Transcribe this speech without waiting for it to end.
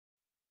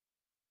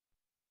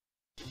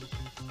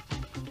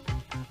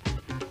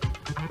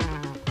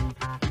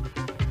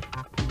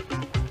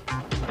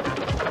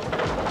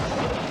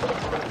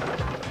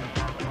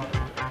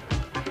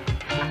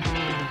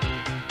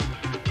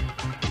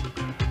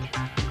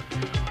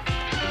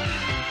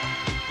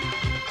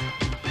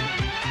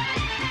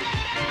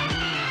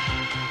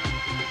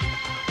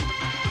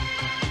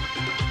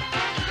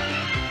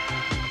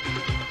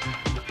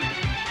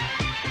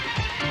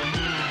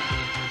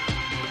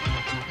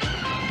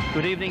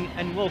Good evening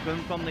and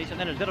welcome from the St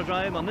Leonard's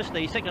Velodrome on this,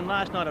 the second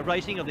last night of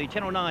racing of the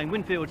Channel 9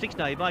 Winfield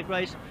 6-day bike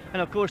race,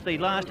 and of course the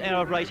last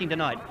hour of racing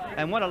tonight.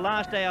 And what a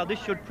last hour this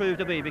should prove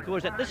to be,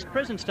 because at this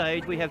present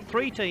stage we have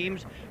three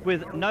teams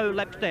with no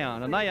laps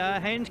down, and they are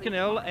Hans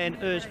Cannell and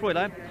Urs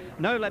Freuler.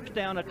 No laps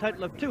down, a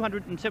total of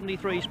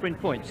 273 sprint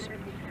points.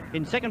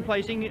 In second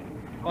placing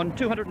on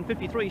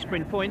 253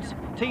 sprint points,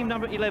 team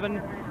number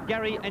 11,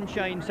 Gary and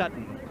Shane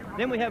Sutton.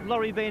 Then we have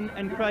Laurie Venn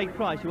and Craig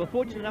Price, who were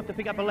fortunate enough to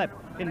pick up a lap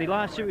in the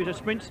last series of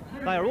sprints.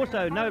 They are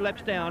also no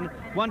laps down,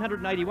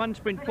 181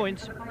 sprint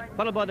points,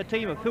 followed by the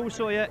team of Phil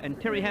Sawyer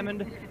and Terry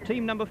Hammond.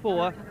 Team number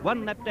 4,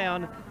 1 lap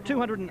down,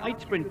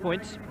 208 sprint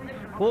points.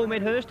 Paul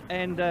Medhurst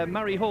and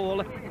Murray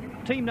Hall.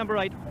 Team number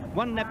 8,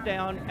 1 lap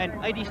down and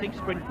 86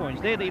 sprint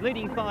points. They're the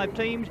leading 5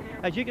 teams.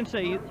 As you can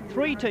see,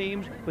 3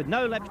 teams with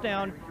no laps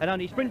down and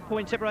only sprint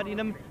points separating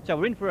them. So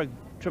we're in for a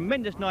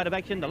tremendous night of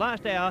action, the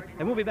last hour,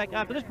 and we'll be back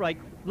after this break,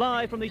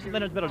 live from the St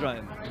Leonard's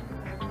Velodrome.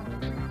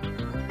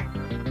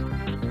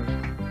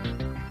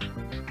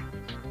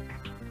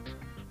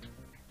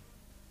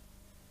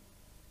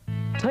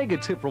 Take a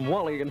tip from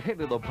Wally and head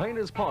to the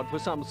Painter's Pot for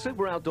some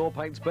super outdoor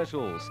paint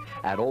specials.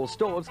 At all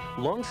stores,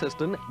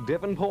 Launceston,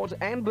 Devonport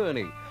and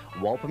Burnie.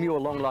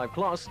 Walpamure Long Life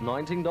Gloss,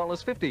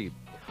 $19.50.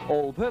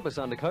 All-purpose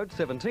undercoat,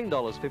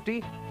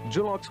 $17.50.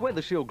 Dulux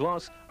Weather Shield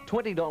Gloss,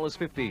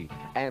 $20.50.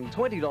 And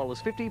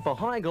 $20.50 for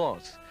high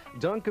gloss.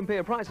 Don't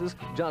compare prices,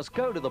 just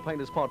go to the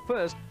Painter's Pot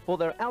first for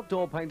their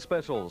outdoor paint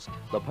specials.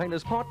 The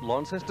Painter's Pot,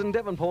 Launceston,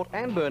 Devonport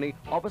and Burnie,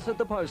 opposite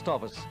the post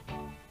office.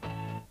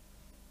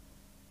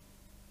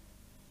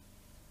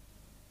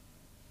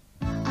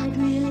 I'd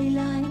really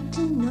like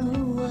to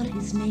know what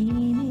his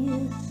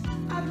name is.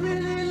 I'd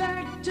really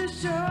like to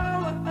show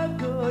a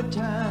good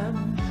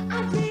time.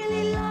 I'd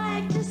really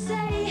like to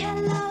say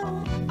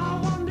hello.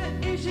 I wonder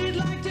if she'd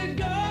like to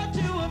go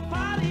to a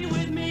party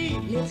with me.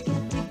 Let's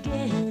get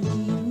together,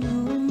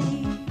 you and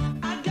me.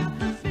 I got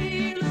the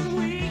feeling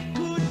we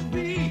could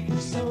be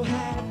so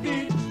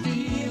happy,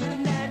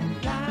 feeling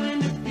that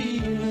kind of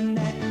feeling,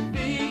 that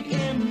big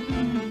feeling.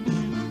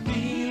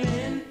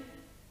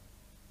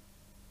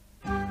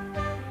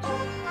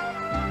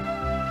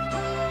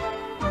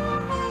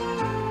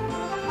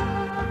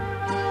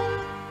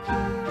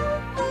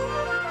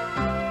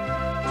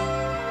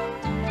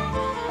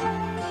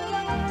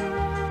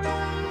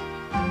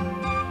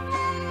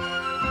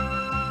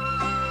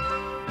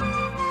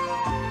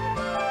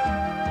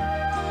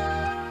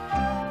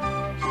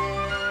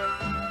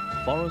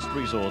 Forest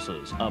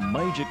Resources, a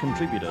major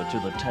contributor to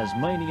the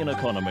Tasmanian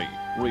economy,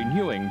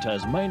 renewing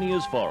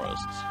Tasmania's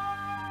forests.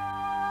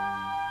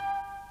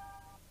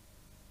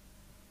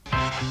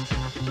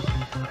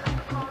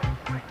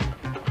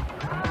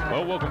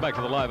 Well, welcome back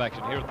to the live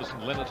action here at the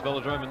St Leonard's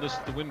Velodrome, and this is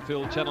the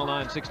Winfield Channel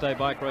 9 6-day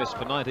bike race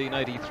for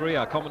 1983.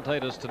 Our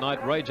commentators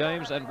tonight, Ray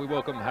James, and we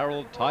welcome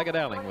Harold Tiger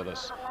Dowling with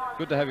us.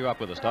 Good to have you up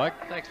with us, Tig.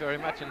 Thanks very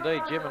much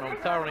indeed, Jim, and I'm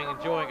thoroughly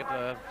enjoying it.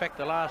 In fact,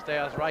 the last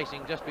hour's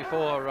racing just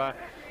before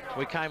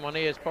we came on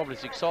air is probably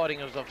as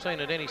exciting as I've seen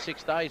at any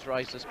 6 days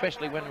race,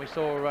 especially when we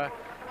saw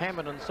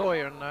Hammond and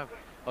Sawyer. And I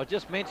was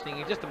just mentioning,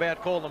 you just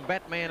about call them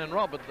Batman and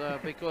Robert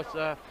because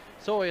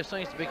Sawyer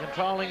seems to be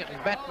controlling it,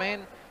 and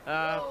Batman,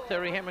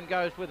 Terry Hammond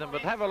goes with him. But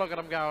have a look at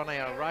them going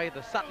now, Ray.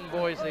 The Sutton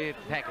boys, they're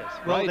packers.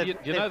 Ray, do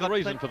you know the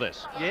reason for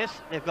this?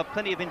 Yes, they've got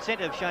plenty of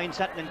incentive, Shane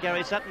Sutton and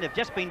Gary Sutton. They've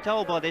just been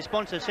told by their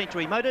sponsor,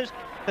 Century Motors,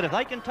 that if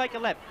they can take a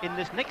lap in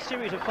this next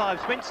series of 5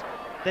 sprints,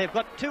 they've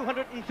got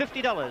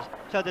 $250.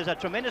 So there's a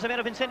tremendous amount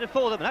of incentive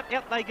for them, and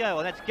up they go.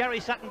 And that's Gary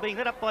Sutton being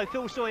led up by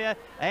Phil Sawyer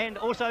and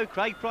also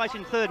Craig Price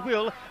in third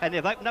wheel. And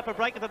they've opened up a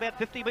break of about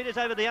 50 metres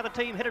over the other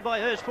team, headed by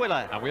Urs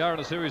Freuler. And we are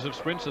in a series of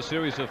sprints, a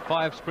series of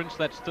 5 sprints.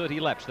 That's 30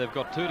 laps. They've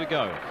got 2 to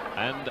go.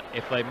 And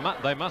if they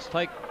must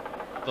take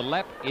the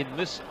lap in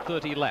this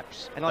 30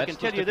 laps. And I can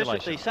tell you this,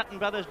 that the Sutton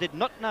brothers did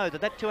not know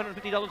that that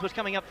 $250 was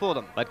coming up for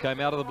them. That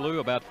came out of the blue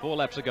about 4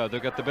 laps ago.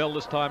 They've got the bell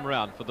this time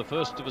round for the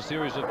first of a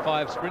series of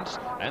 5 sprints,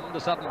 and the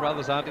Sutton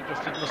brothers aren't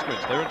interested in the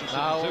sprints. They're interested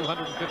in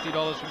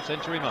 $250 from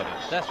Century Motors.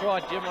 That's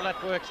right, Jim. Well,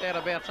 that works out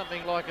about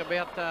something like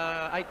about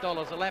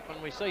 $8 a lap,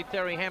 and we see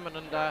Terry Hammond,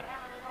 and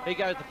he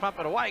goes the front,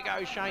 but away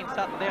goes Shane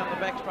Sutton down the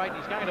back straight.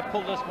 He's going to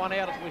pull this one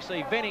out as we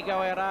see Venny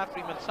go out after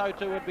him, and so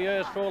too would be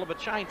Urs Freuler.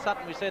 But Shane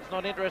Sutton, we said, is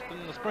not interested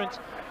in the sprints.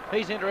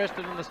 He's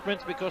interested in the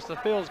sprints because the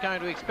field's going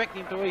to expect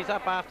him to ease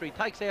up after he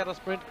takes out a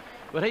sprint,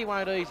 but he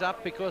won't ease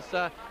up because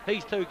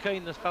he's too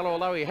keen, this fellow,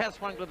 although he has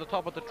swung to the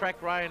top of the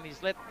track, Ray, and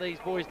he's let these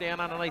boys down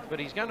underneath, but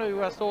he's going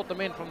to sort the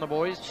men from the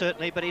boys.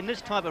 Certainly, but in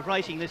this type of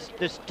racing,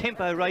 this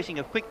tempo racing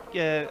of quick,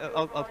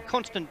 of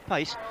constant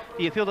pace,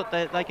 do you feel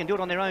that they can do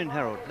it on their own,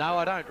 Harold? No,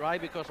 I don't, Ray,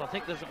 because I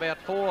think there's about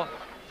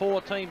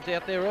four teams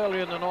out there.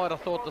 Earlier in the night, I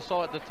thought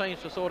the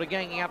teams were sort of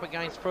ganging up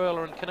against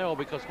Freuler and Cannell,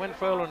 because when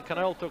Freuler and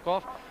Cannell took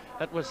off,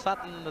 it was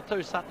Sutton, the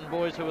two Sutton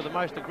boys who were the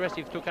most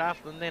aggressive, took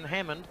after them, then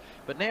Hammond.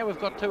 But now we've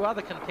got two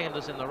other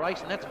contenders in the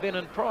race, and that's Venn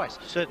and Price.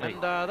 Certainly.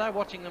 And they're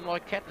watching them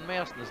like cat and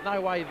mouse. And there's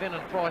no way Venn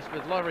and Price,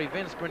 with Laurie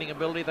Venn's sprinting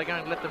ability, they're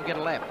going to let them get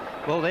a lap.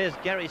 Well, there's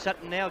Gary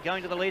Sutton now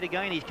going to the lead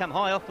again. He's come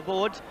high off the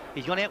boards.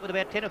 He's gone out with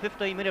about 10 or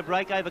 15 minute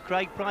break over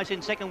Craig Price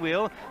in second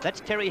wheel.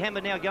 That's Terry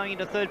Hammond now going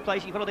into third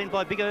place. He's followed in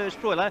by Big Urs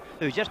Freuler,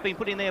 who's just been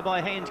put in there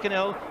by Hans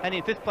Cannell. And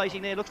in fifth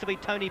placing there looks to be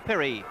Tony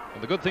Perry.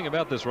 And the good thing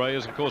about this, Ray,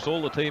 is of course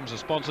all the teams are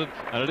sponsored,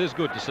 and it is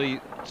good to see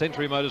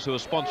Century Motors, who are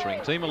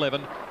sponsoring Team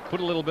 11, put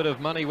a little bit of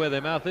money where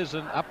their mouth is,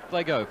 and up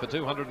they go for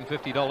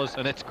 $250,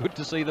 and it's good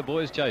to see the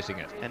boys chasing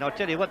it. And I'll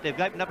tell you what, they've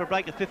opened up a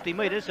break of 50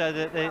 metres, so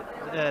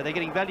they're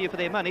getting value for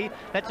their money.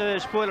 That's a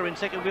spoiler in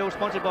second wheel,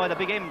 sponsored by the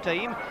Big M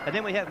team. And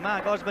then we have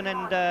Mark Osmond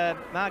and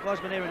Mark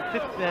Osmond there in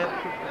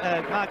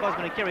fifth, Mark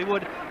Osmond and Kerry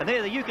Wood. And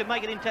they're the You Can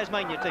Make It in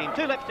Tasmania team.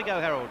 2 laps to go,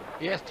 Harold.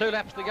 Yes, 2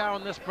 laps to go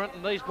on this sprint,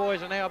 and these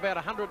boys are now about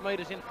 100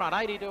 metres in front,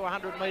 80 to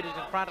 100 metres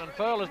in front, and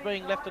Furl is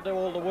being left to do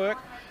all the work.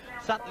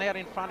 Sutton out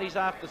in front, he's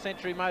after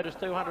Century Motors,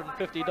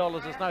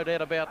 $250, there's no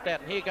doubt about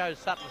that. And here goes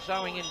Sutton,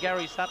 showing in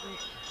Gary Sutton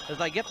as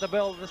they get the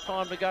bell this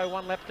time to go,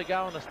 1 lap to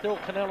go, and there's still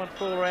Cannell and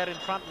Fuller out in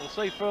front. We'll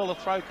see Fuller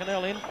throw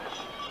Cannell in.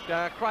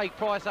 Craig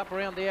Price up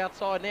around the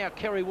outside now.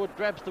 Kerry Wood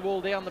grabs the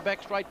wall down the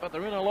back straight, but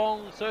they're in a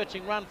long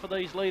searching run for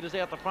these leaders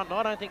out the front, and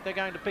I don't think they're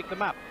going to pick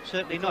them up.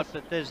 Certainly not,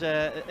 but there's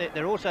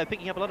they're also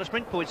picking up a lot of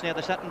sprint points now,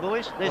 the Sutton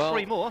boys. There's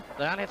 3 more.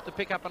 They don't have to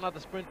pick up another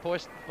sprint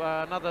point,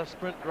 another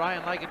sprint, Ray,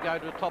 and they could go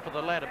to the top of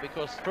the ladder,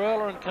 because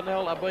Freuler and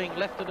Cannell are being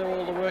left to do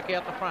all the work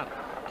out the front.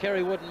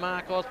 Kerry Wood and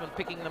Mark Osmond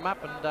picking them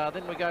up, and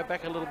then we go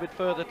back a little bit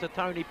further to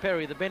Tony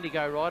Perry, the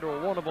Bendigo rider,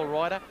 or Warrnambool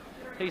rider.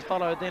 He's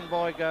followed then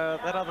by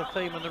that other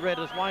team in the red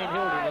is Wayne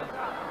Hildred.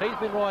 And he's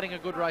been riding a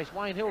good race.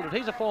 Wayne Hildred,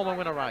 he's a former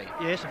winner, Ray.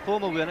 Yes, a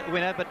former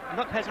winner, but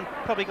hasn't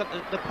probably got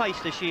the pace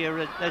this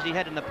year as he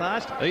had in the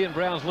past. Ian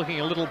Brown's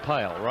looking a little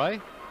pale,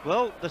 Ray.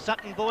 Well, the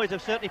Sutton boys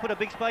have certainly put a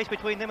big space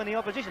between them and the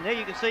opposition. There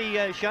you can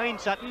see Shane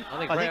Sutton.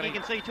 I think you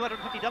can see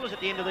 $250 at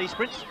the end of these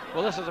sprints.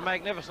 Well, this is a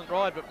magnificent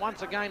ride, but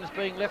once again it's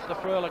being left to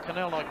Freuler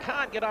Cannell. I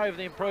can't get over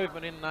the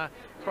improvement in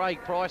Craig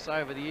Price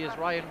over the years,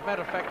 Ray. And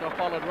matter of fact, I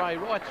followed Ray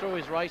right through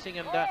his racing,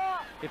 and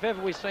if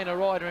ever we've seen a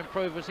rider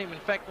improve, it was him. In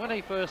fact, when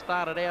he first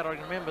started out, I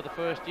remember the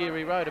first year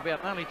he rode,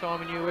 about the only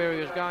time he knew where he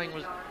was going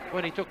was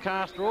when he took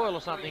castor oil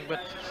or something. But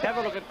have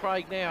a look at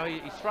Craig now.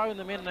 He's thrown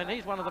them in, and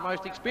he's one of the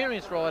most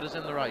experienced riders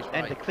in the race.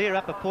 And to clear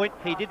up a point,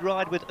 he did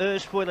ride with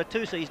Urs Freuler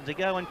 2 seasons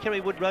ago, and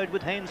Kerry Wood rode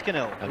with Hans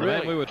Cannell. And the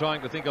man we were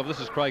trying to think of, this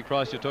is Craig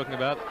Price you're talking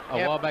about.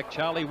 A while back,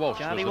 Charlie Walsh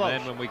was the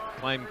man when we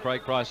claimed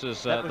Craig Price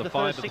as the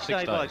find of the 6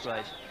 days.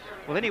 Race.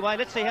 Well, anyway,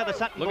 let's see how the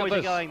Sutton boys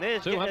are going.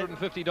 There's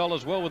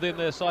 $250 well within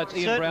their sights.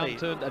 Ian Brown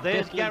turned a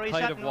deathly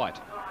plate of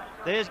white.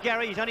 There's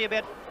Gary. He's only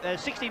about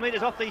 60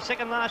 metres off the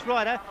second last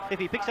rider. If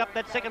he picks up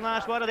that second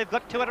last rider, they've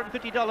got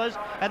 $250,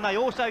 and they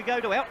also go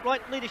to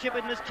outright leadership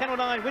in this Channel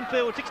 9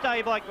 Winfield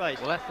 6-day bike race.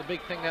 Well, that's the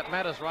big thing that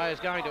matters, Ray,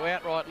 is going to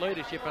outright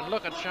leadership. And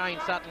look at Shane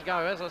Sutton go.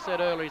 As I said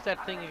earlier, he's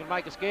that thing you can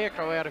make a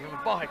scarecrow out of him.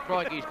 By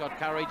crikey, he's got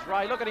courage.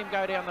 Ray, look at him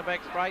go down the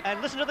back straight.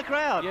 And listen to the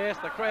crowd. Yes,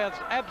 the crowd's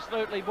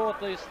absolutely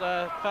bought these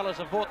fellas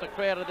have bought the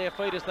crowd at their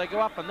feet as they go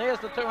up. And there's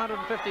the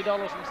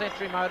 $250 from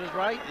Century Motors,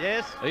 Ray.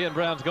 Yes. Ian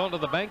Brown's gone to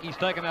the bank. He's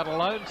taken out a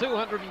loan, $250.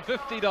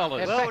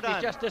 In fact,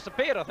 he's just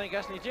disappeared, I think,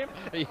 hasn't he, Jim?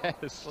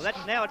 Yes. Well,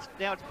 now it's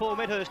Paul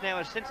Medhurst now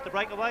has sensed the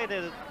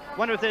breakaway.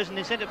 Wonder if there's an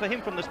incentive for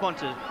him from the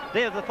sponsors.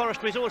 They're the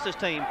Forest Resources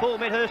team. Paul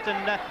Medhurst,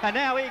 and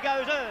now here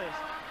goes Urs.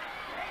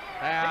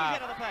 He's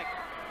out of the pack.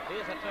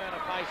 Here's a turn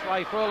of pace,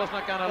 Ray. Freuler's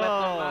not going to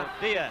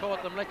let them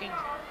caught them licking.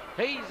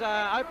 He's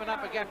opened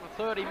up a gap of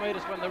 30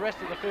 metres when the rest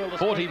of the field is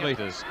 40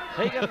 metres.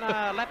 He can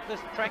lap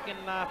this track in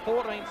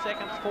 14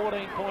 seconds,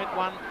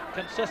 14.1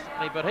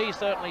 consistently, but he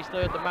certainly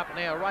stirred them up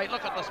now. Ray,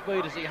 look at the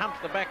speed as he humps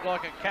the back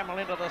like a camel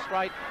into the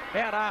straight.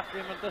 Out after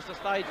him at this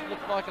stage, it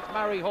looks like it's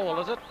Murray Hall,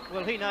 is it?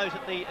 Well, he knows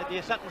that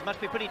the Suttons must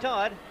be pretty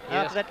tired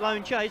after that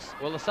lone chase.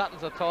 Well, the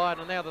Suttons are tired,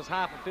 and now there's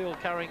half a field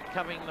covering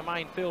the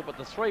main field, but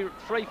the three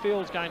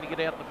fields going to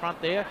get out the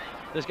front there.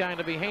 There's going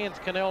to be Hans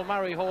Cannell,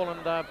 Murray Hall,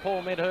 and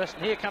Paul Medhurst,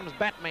 and here comes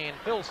Batman,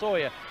 Phil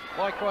Sawyer.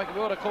 By crikey,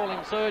 we ought to call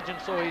him Surgeon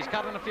Sawyer. He's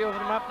cutting a few of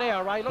them up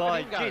now, Ray. Look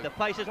at him go. Gee, the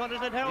pace is on,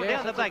 isn't it, Harold?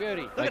 Yes, down the back.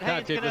 Beauty. Look they at can't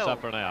Hans keep Cannell. this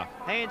up for an hour.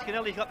 Hans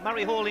Cannell, he's got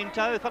Murray Hall in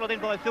tow, followed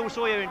in by Phil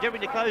Sawyer,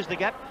 endeavouring to close the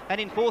gap.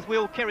 And in fourth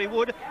wheel, Kerry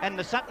Wood. And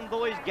the Sutton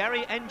boys,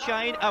 Gary and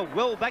Shane, are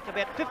well back,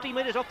 about 50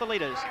 metres off the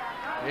leaders.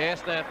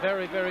 Yes, they're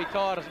very, very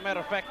tired. As a matter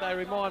of fact, they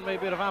remind me a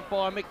bit of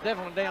umpire Mick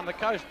Devlin down the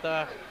coast.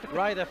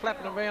 Ray, they're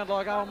flapping around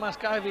like old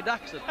Muscovy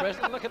ducks at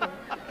present. Look at them.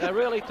 They're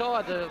really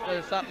tired,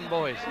 the Sutton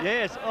boys.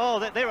 Yes. Oh,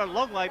 they're a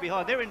long way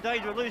behind. They're in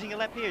danger of losing a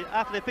lap here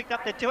after they've picked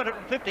up their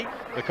 250.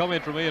 The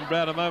comment from Ian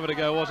Brown a moment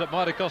ago was it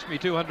might have cost me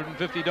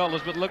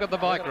 $250, but look at the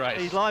bike race.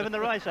 He's livened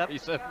the race up. He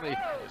certainly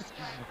is.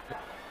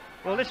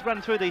 Well, let's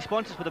run through these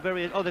sponsors for the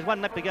various... Oh, there's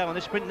 1 lap to go on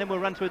this sprint, and then we'll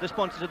run through the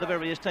sponsors of the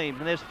various teams.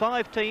 And there's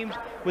 5 teams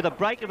with a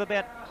break of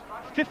about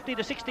 50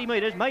 to 60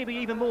 metres, maybe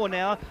even more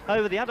now,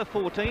 over the other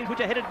 4 teams, which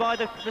are headed by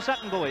the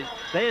Sutton boys.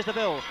 There's the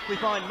bell. We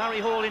find Murray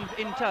Hall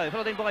in tow,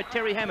 followed in by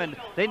Terry Hammond,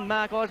 then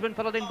Mark Osborne,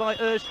 followed in by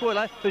Urs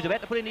Spoiler, who's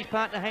about to put in his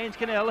partner Hans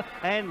Cannell,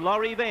 and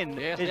Laurie Venn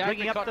Yes, is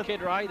bringing up the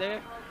kid Ray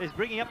there. Is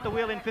bringing up the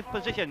wheel in 5th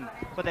position,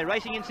 but they're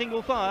racing in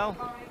single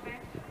file.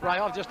 Ray,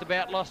 I've just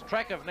about lost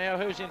track of now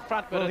who's in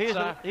front, but Well,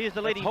 it's, here's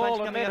the leading Hall bunch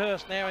and coming up.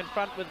 Medhurst now in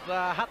front with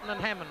Hutton and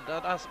Hammond,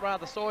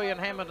 rather Sawyer and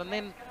Hammond, and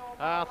then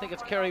I think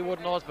it's Kerry Wood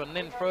and Osborne, and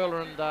then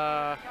Furler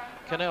and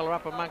Cannell are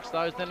up amongst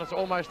those. Then it's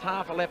almost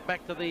half a lap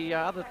back to the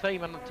other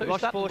team, and the 2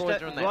 Sutton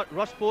boys are in that.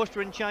 Ross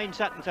Forster and Shane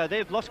Sutton, so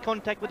they've lost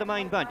contact with the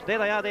main bunch. There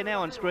they are there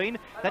now on screen.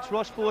 That's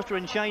Ross Forster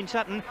and Shane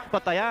Sutton,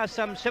 but they are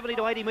some 70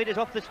 to 80 metres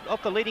off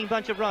the leading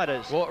bunch of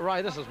riders. Well,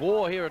 Ray, this is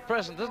war here at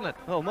present, isn't it?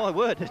 Oh, my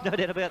word, there's no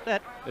doubt about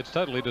that. It's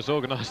totally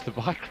disorganised the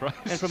bike race.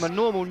 And from a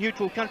normal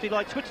neutral country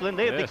like Switzerland,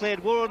 they've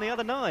declared war on the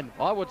other 9.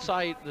 I would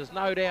say there's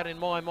no doubt in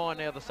my mind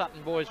now the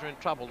Sutton boys are in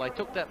trouble. They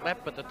took that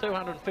lap, but the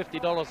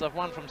 $250 they've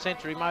won from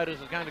Century Motors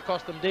is going to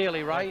cost them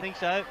dearly, Ray. I think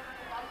so.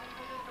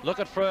 Look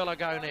at Furler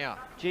go now.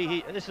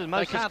 Gee, this is the They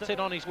most can't sit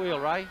on his wheel,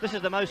 Ray. This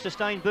is the most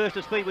sustained burst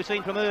of speed we've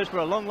seen from Urs for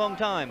a long, long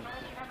time.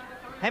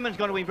 Hammond's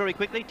gone to win very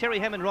quickly. Terry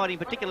Hammond riding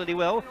particularly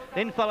well.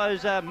 Then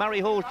follows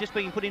Murray Hall's just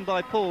being put in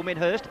by Paul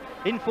Medhurst.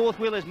 In 4th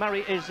wheel is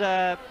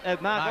Mark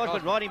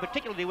Osborne riding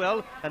particularly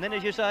well. And then,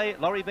 as you say,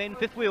 Laurie Venn,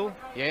 5th wheel.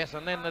 Yes,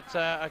 and then it's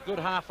a good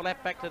half a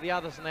lap back to the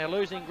others, and they're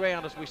losing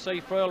ground as we see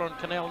Furler and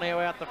Cannell now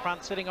out the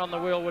front. Sitting on the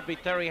wheel would be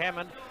Terry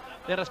Hammond.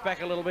 Then it's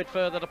back a little bit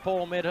further to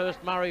Paul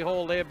Medhurst. Murray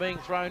Hall there being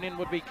thrown in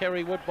would be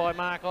Kerry Wood by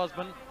Mark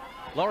Osborne.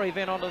 Laurie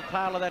Venn onto the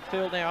tail of that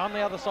field now. On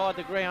the other side of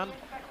the ground,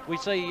 we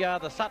see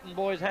the Sutton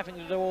boys having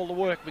to do all the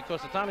work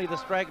because it's only the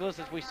stragglers,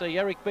 as we see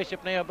Eric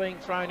Bishop now being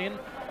thrown in.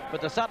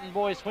 But the Sutton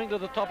boys swing to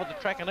the top of the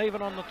track, and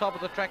even on the top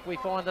of the track we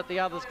find that the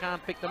others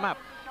can't pick them up.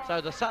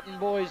 So the Sutton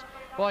boys,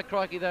 by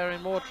crikey, they're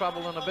in more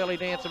trouble than a belly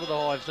dancer with a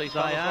hive. See, They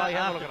are,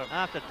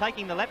 after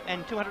taking the lap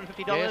and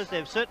 $250, Yes.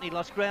 they've certainly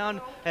lost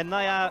ground, and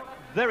they are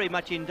very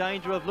much in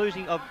danger of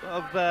losing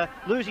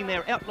losing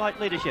their outright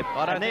leadership.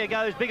 And there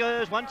goes Big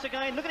Urs once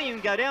again. Look at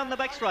him go down the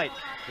back straight.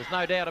 There's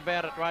no doubt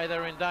about it, Ray.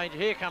 They're in danger.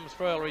 Here comes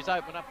Furler. He's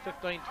opened up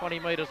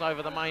 15-20 metres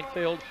over the main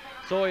field.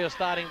 Sawyer's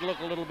starting to look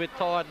a little bit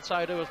tired, and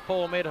so too is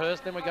Paul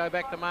Medhurst. Then we go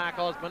back to Mark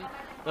Osborne.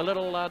 The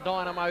little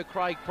dynamo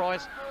Craig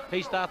Price,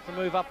 he starts to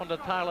move up on the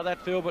tail of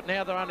that field, but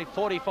now they're only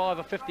 45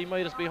 or 50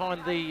 metres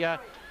behind the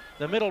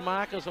middle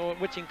markers,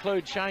 which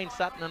include Shane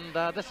Sutton,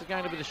 and this is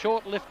going to be the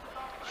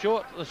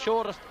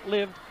shortest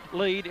lived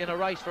lead in a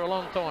race for a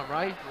long time,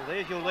 Ray. Well,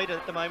 there's your leader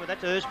at the moment.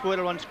 That's Urs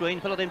Spoiler on screen,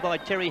 followed in by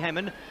Terry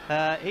Hammond.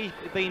 He's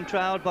been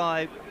trailed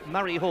by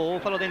Murray Hall,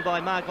 followed in by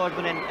Mark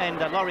Osborne and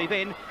Laurie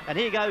Venn. And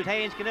here goes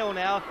Hans Cannell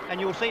now, and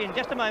you'll see in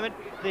just a moment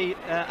the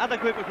other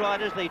group of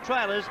riders, the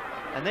trailers,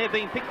 and they're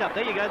being picked up.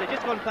 There you go. They've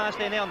just gone past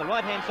there now on the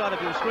right-hand side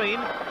of your screen.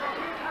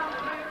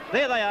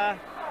 There they are.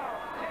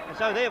 And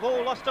so they've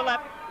all lost a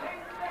lap.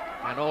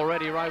 And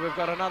already, Ray, we've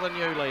got another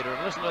new leader.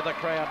 And listen to the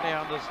crowd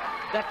now. And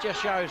that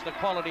just shows the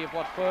quality of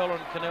what Furler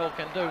and Cannell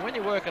can do. When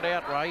you work it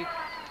out, Ray,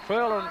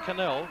 Furler and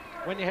Cannell,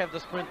 when you have the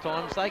sprint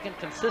times, they can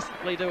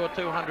consistently do a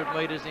 200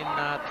 metres in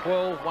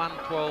 12-1,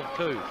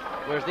 12-2,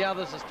 whereas the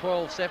others is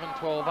 12-7,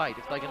 12-8.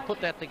 If they can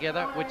put that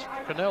together, which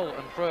Cannell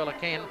and Furler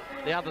can,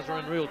 the others are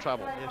in real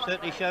trouble. They've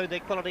certainly showed their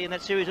quality in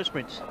that series of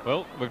sprints.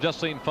 Well, we've just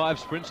seen 5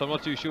 sprints. I'm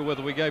not too sure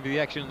whether we gave you the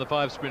action in the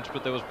 5 sprints,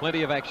 but there was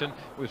plenty of action.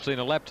 We've seen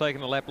a lap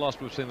taken, a lap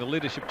lost. We've seen the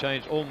leadership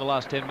change all in the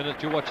last 10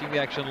 minutes. You're watching the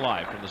action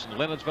live from the St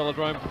Leonard's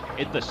Velodrome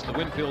in this, the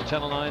Winfield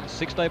Channel 9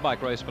 6-day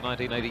bike race for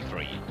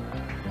 1983.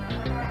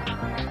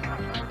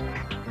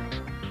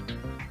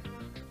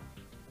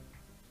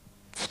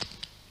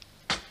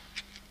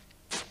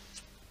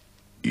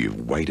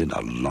 You've waited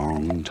a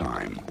long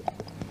time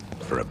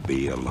for a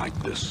beer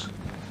like this.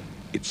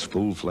 It's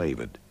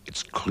full-flavored,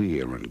 it's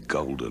clear and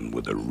golden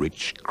with a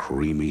rich,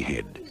 creamy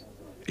head.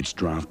 It's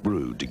draft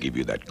brewed to give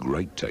you that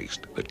great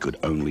taste that could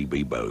only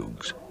be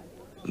Bogue's.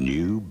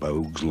 New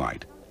Bogue's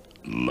Light,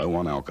 low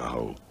on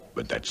alcohol,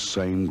 but that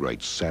same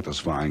great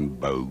satisfying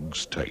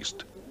Bogue's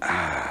taste.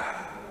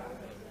 Ah,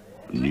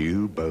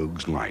 New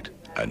Bogue's Light,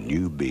 a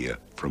new beer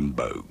from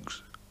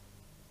Bogue's.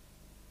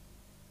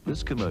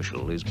 This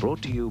commercial is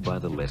brought to you by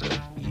the letter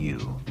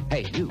U.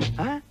 Hey, you.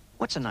 Huh?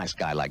 What's a nice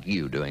guy like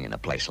you doing in a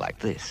place like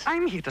this?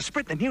 I'm here to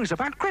spread the news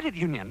about credit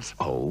unions.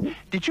 Oh?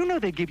 Did you know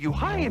they give you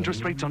high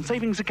interest rates on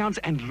savings accounts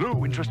and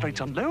low interest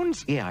rates on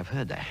loans? Yeah, I've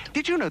heard that.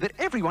 Did you know that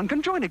everyone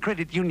can join a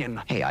credit union?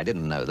 Hey, I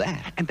didn't know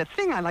that. And the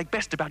thing I like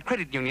best about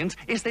credit unions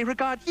is they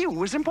regard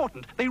you as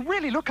important. They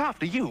really look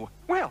after you.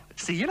 Well,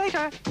 see you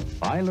later.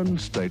 Island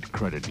State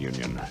Credit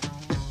Union.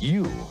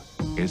 You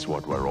is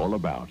what we're all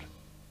about.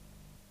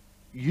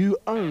 You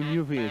own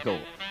your vehicle,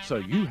 so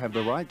you have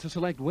the right to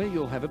select where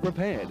you'll have it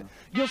repaired.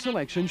 Your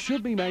selection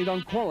should be made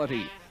on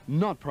quality,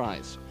 not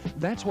price.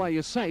 That's why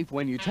you're safe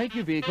when you take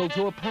your vehicle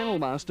to a Panel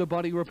Master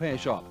body repair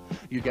shop.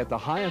 You get the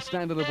highest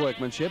standard of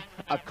workmanship,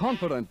 a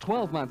confident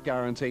 12-month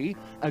guarantee,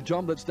 a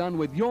job that's done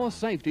with your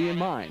safety in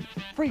mind,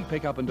 free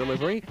pickup and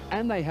delivery,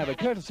 and they have a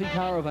courtesy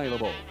car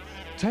available.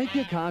 Take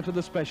your car to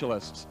the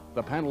specialists.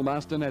 The Panel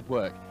Master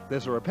Network.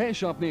 There's a repair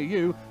shop near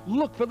you.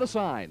 Look for the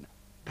sign.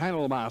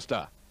 Panel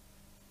Master.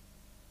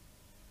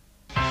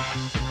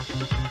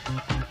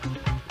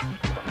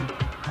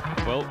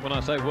 Well, when I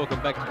say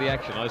welcome back to the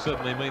action, I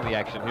certainly mean the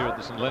action here at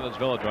the St Leonard's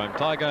Velodrome.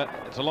 Tiger,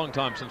 it's a long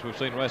time since we've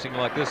seen racing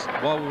like this.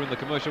 While we're in the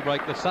commercial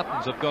break, the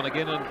Suttons have gone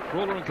again, and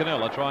Crawler and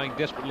Cannell are trying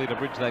desperately to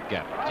bridge that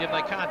gap. Jim,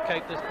 they can't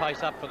keep this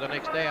pace up for the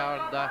next hour,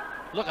 and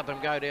look at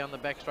them go down the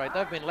back straight.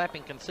 They've been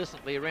lapping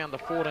consistently around the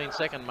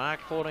 14-second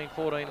mark, 14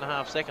 and a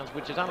half seconds,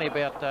 which is only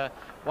about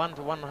 1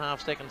 to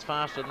 1.5 seconds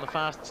faster than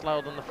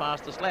slower than the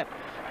fastest lap.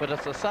 But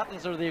it's the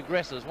Suttons are the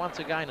aggressors once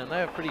again, and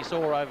they're pretty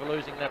sore over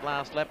losing that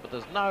last lap. But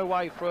there's no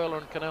way Freuler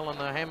and Cannell and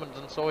the Hammonds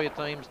and Sawyer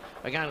teams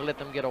are going to let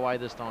them get away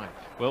this time.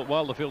 Well,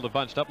 while the field are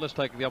bunched up, let's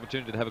take the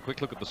opportunity to have a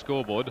quick look at the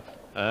scoreboard,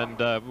 and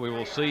we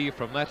will see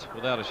from that,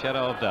 without a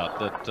shadow of doubt,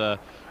 that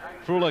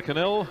Freuler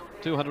Cannell,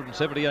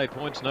 278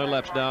 points, no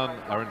laps down,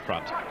 are in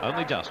front.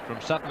 Only just from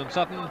Sutton and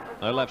Sutton,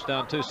 no laps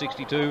down,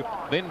 262.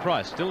 Ben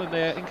Price still in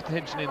there, in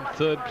contention in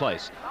third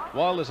place.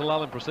 While there's a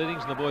lull in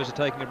proceedings and the boys are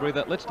taking a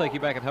breather, let's take you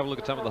back and have a look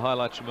at some of the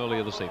highlights from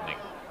earlier this evening.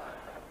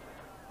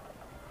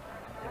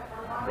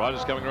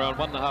 Riders coming around,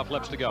 1.5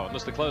 laps to go, and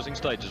this is the closing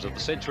stages of the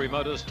Century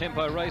Motors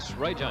Tempo race.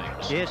 Ray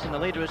James. Yes, and the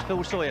leader is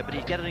Phil Sawyer, but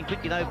he's gathered in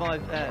quickly though by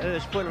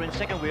Urs Fuller in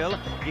second wheel.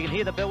 You can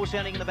hear the bell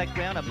sounding in the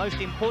background. A most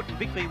important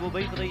victory will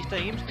be for these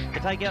teams to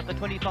take out the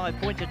 25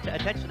 points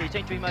attached to the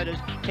Century Motors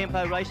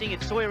Tempo racing.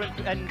 It's Sawyer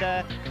and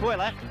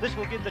Fuller. This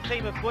will give the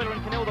team of Fuller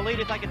and Cannell the lead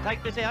if they can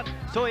take this out.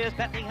 Sawyer's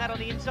battling hard on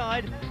the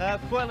inside.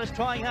 Fueller's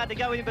trying hard to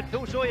go in, but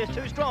Phil Sawyer's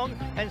too strong,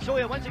 and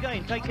Sawyer once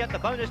again takes out the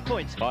bonus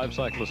points. 5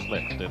 cyclists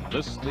left in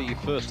this, the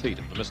first heat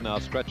of the Missing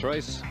Out Scratch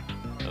race.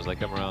 As they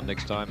come around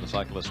next time, the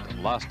cyclist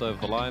last over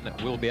the line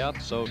will be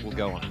out, so it will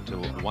go on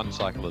until one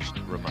cyclist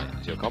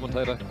remains. Your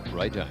commentator,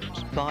 Ray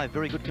James. 5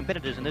 very good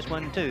competitors in this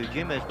one too,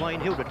 Jim, as Wayne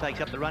Hilder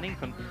takes up the running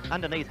from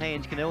underneath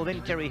Hans Cannell,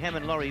 then Terry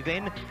Hammond, Laurie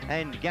Venn,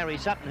 and Gary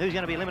Sutton. Who's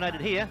going to be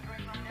eliminated here?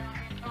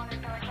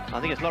 I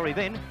think it's Laurie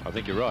Venn. I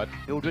think you're right.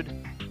 Hildred,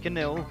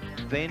 Cannell,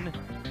 Venn.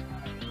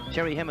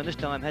 Terry Hammond this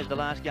time has the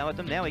last go at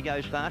them. Now he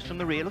goes fast from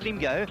the rear. Look at him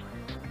go.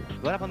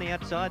 Right up on the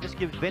outside. This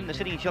gives Venn the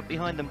sitting shot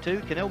behind them too.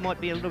 Cannell might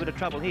be in a little bit of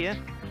trouble here.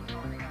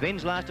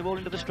 Venn's last of all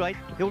into the straight.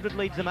 Hildred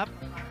leads them up.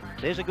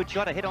 There's a good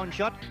shot, a head-on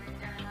shot.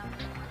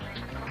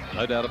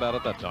 No doubt about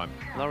it that time.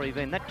 Laurie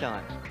Venn that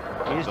time.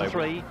 Here's the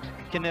 3.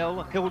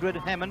 Cannell, Hildred,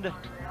 Hammond.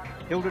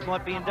 Hildred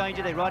might be in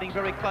danger. They're riding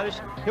very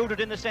close. Hildred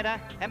in the centre.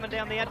 Hammond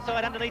down the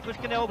outside. Underneath was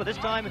Cannell, but this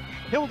time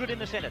Hildred in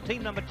the centre.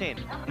 Team number 10.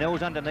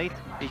 Cannell's underneath.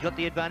 He's got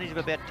the advantage of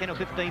about 10 or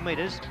 15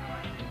 metres.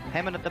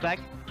 Hammond at the back.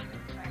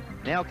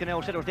 Now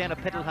Cannell settles down to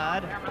pedal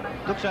hard,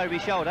 looks over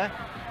his shoulder,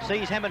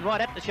 sees Hammond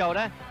right at the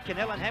shoulder.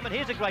 Cannell and Hammond,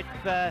 here's a great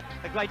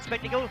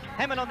spectacle.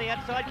 Hammond on the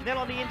outside, Cannell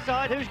on the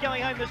inside. Who's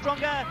going home the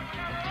stronger?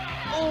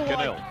 Oh,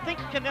 Cannell. I think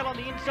Cannell on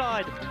the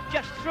inside,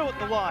 just through at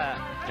the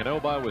wire. Cannell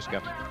by a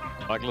whisker.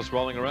 Cyclists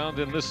rolling around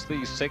in this,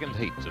 the second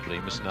heat of the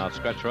Missing Out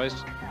Scratch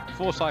race.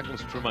 4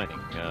 cyclists remaining.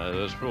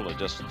 There's Freuler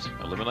just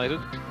eliminated.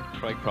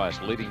 Craig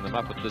Price leading them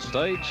up at this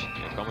stage.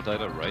 Your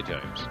commentator, Ray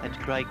James. That's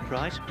Craig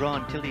Price.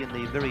 Brian Tilley in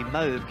the very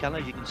mauve colour,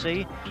 as you can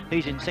see.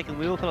 He's in second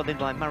wheel, followed then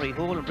by Murray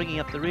Hall, and bringing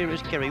up the rear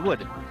is Kerry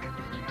Wood.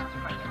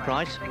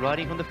 Price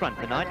riding from the front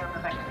tonight.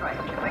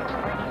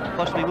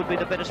 Possibly would be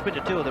the better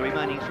sprinter too of the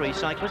remaining 3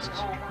 cyclists.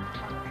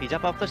 He's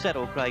up off the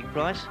saddle, Craig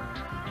Price.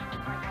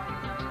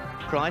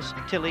 Price,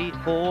 Tilley,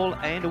 Hall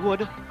and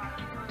Wood.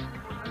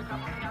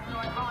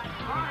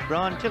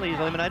 Brian Tilley is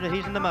eliminated.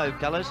 He's in the mauve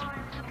colours.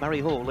 Murray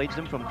Hall leads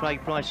them from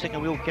Craig Price,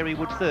 second wheel, Kerry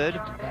Wood third.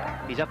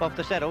 He's up off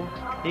the saddle.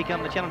 Here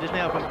come the challengers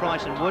now from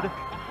Price and Wood.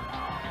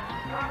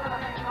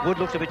 Wood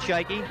looks a bit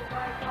shaky.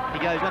 He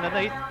goes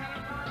underneath.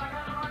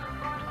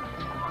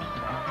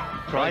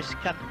 Price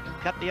cut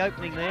the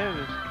opening there.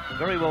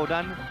 Very well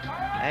done.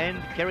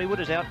 And Kerry Wood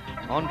is out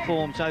on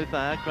form so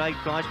far. Craig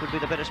Price would be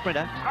the better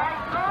sprinter.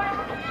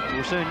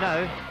 We'll soon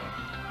know.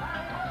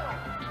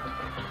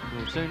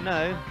 We'll soon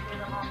know.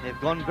 They've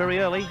gone very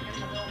early.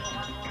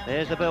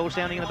 There's the bell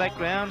sounding in the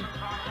background.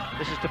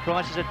 This is to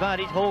Price's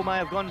advantage. Hall may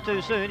have gone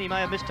too soon. He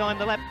may have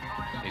mistimed the lap.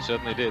 He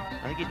certainly did.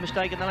 I think he's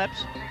mistaken the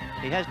laps.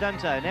 He has done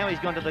so. Now he's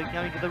going to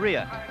the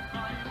rear.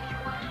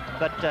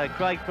 But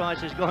Craig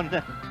Price has gone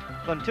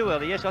too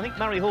early. Yes, I think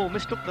Murray Hall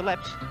mistook the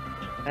laps.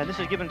 And this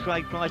has given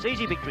Craig Price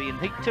easy victory in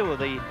Heat 2 of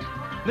the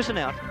Missing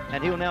Out.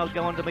 And he'll now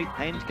go on to meet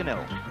Hans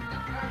Cannell.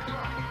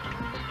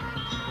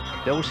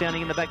 Bell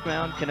sounding in the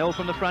background. Cannell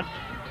from the front.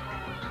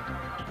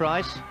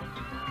 Price.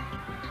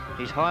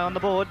 He's high on the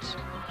boards.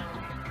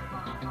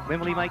 When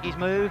will he make his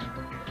move?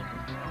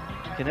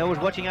 Cannell's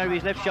watching over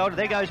his left shoulder.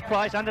 There goes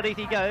Price. Underneath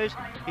he goes.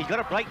 He's got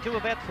a break to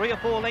about 3 or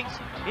 4 lengths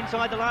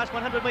inside the last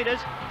 100 metres.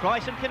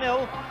 Price and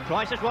Cannell.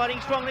 Price is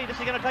riding strongly. This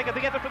is going to take a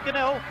big effort from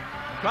Cannell.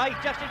 Craig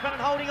just in front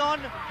and holding on.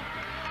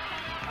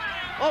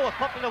 Oh, a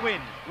popular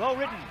win. Well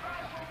ridden.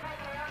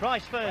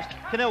 Price first.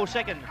 Cannell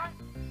second.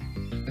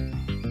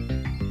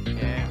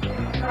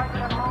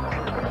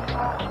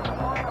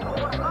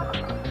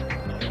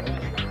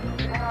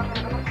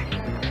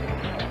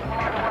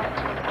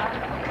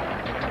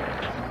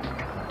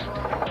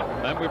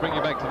 And we bring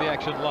you back to the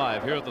action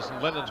live here at the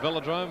St Leonard's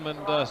Velodrome,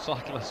 and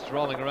cyclists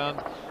rolling around.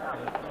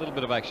 A little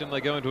bit of action.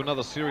 They go into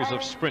another series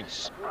of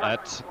sprints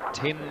at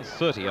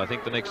 10:30. I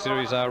think the next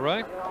series are,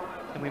 Ray.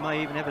 And we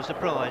may even have a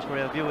surprise for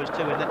our viewers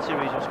too in that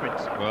series of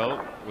sprints.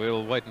 Well,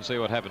 we'll wait and see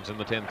what happens in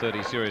the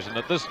 10:30 series. And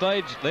at this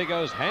stage, there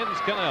goes Hans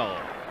Cannell.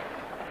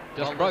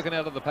 Just broken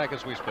out of the pack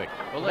as we speak.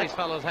 Well, these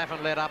fellas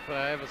haven't let up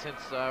ever since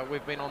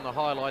we've been on the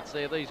highlights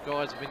there. These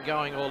guys have been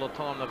going all the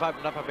time. They've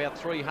opened up about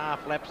 3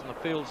 half laps and the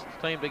field's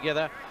team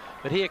together.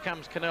 But here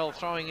comes Cannell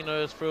throwing in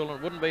Erzfruel,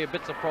 and wouldn't be a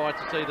bit surprised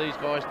to see these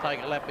guys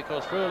take a lap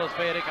because Fruel is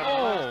fair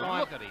dinkum.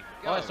 Look at him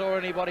go. I saw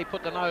anybody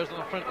put the nose on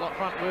the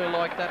front wheel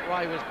like that.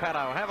 Ray was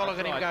Paddo. Have a look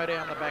at him go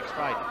down the back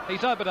straight.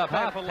 He's opened up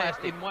half a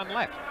lap in 1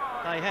 lap.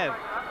 They have,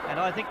 and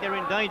I think they're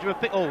in danger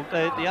of...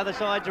 the other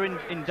sides are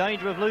in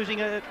danger of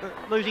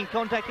losing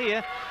contact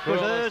here,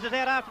 because Ers is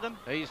out after them.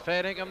 He's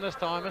fair dinkum this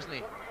time, isn't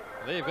he?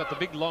 There you've got the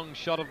big long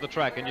shot of the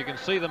track, and you can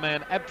see the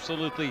man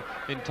absolutely,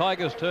 in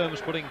Tiger's terms,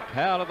 putting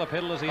power to the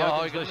pedal as he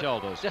opens the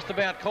shoulders. Just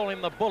about call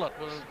him the Bullet,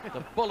 was the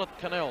Bullet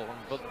Cannell,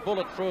 and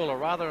Bullet Fruler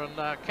rather, and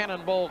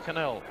Cannonball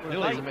Cannell.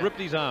 Nearly ripped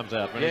his arms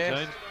out when he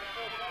changed.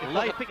 If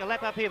they pick a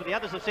lap up here, but the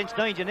others have sensed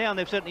danger now, and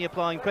they're certainly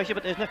applying pressure,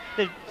 but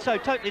they're so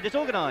totally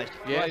disorganised.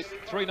 Yes.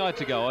 Right, 3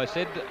 nights ago, I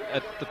said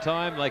at the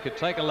time they could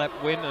take a lap,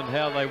 win, and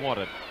how they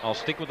wanted. I'll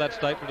stick with that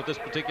statement at this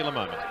particular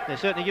moment. They're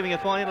certainly giving a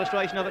fine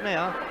illustration of it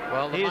now.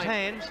 Well, here's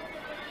Hans.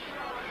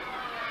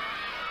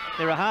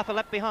 They're a half a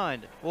lap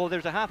behind, or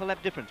there's a half a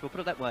lap difference, we'll put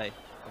it that way.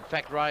 In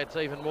fact, Ray, it's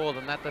even more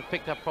than that. They've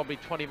picked up probably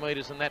 20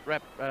 metres in that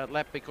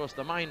lap because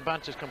the main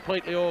bunch is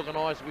completely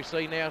organised. We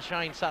see now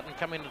Shane Sutton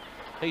come in.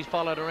 He's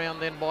followed around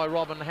then by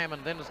Robin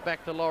Hammond. Then it's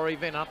back to Laurie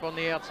Venn. Up on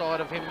the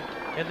outside of him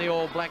in the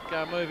all black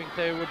moving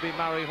there would be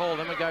Murray Hall.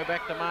 Then we go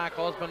back to Mark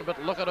Osborne,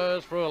 but look at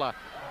Erzfruler.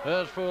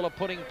 Erzfruler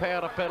putting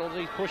power to pedals.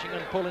 He's pushing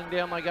and pulling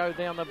down. They go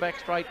down the back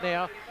straight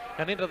now.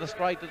 And into the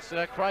straight, it's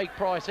Craig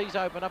Price. He's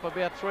opened up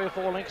about 3 or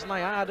 4 lengths, and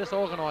they are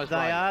disorganised.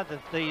 They are.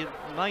 The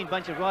main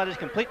bunch of riders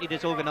completely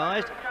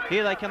disorganised.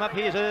 Here they come up.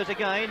 Here's Ers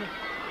again.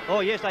 Oh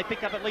yes, they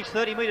picked up at least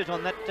 30 metres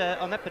on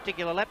that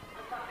particular lap.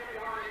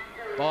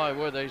 My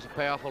word, he's a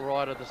powerful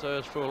rider, this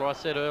Erzfruler. I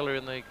said earlier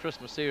in the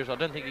Christmas series, I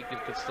don't think he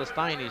could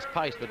sustain his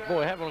pace, but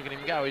boy, have a look at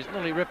him go. He's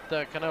nearly ripped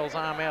Cannell's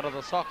arm out of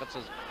the sockets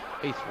as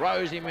he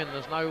throws him in.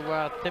 There's no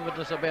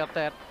timidness about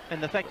that.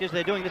 And the fact is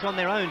they're doing this on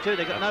their own too.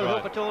 They've got no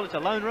help at all. It's a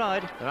lone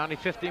ride. They're only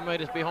 50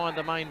 metres behind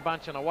the main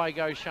bunch, and away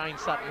goes Shane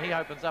Sutton. He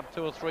opens up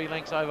 2 or 3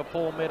 lengths over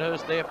Paul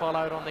Medhurst. They're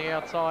followed on the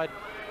outside.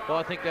 Well,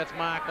 I think that's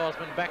Mark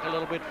Osborne back a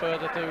little bit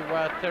further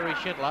to Terry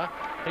Schindler.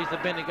 He's the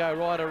Bendigo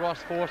rider.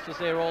 Ross Forster's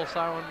there also,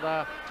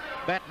 and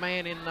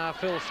Batman in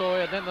Phil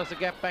Sawyer. Then there's a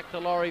gap back to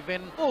Laurie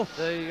Venn.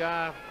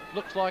 The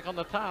looks like on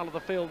the tail of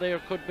the field there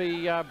could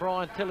be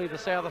Brian Tilley, the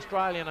South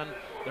Australian, and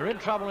they're in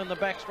trouble in the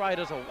back straight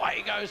as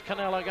away goes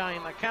Cannell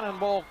again. The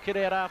Cannonball kid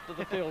out after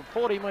the field,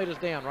 40 metres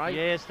down, Ray.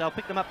 Yes, they'll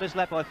pick them up this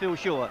lap, I feel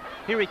sure.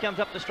 Here he comes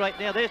up the straight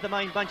now. There's the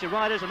main bunch of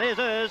riders, and there's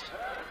Ers.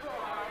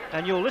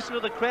 And you'll listen to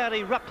the crowd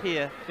erupt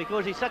here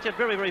because he's such a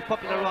very, very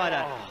popular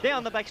rider.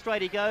 Down the back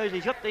straight he goes.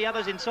 He's got the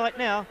others in sight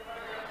now.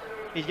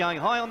 He's going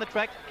high on the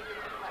track.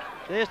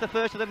 There's the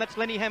first of them, that's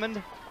Lenny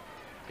Hammond.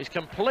 He's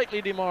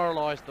completely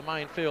demoralised the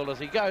main field as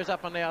he goes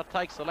up and now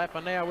takes the lap,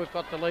 and now we've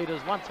got the leaders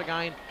once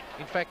again.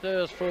 In fact,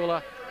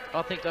 Erzfruler,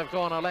 I think they've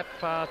gone a lap,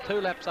 2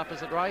 laps up,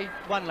 is it, Ray?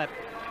 1 lap.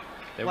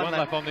 They're 1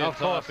 lap on the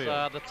entire field.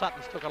 Of course, the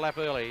Suttons took a lap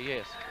earlier,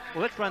 yes.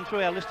 Well, let's run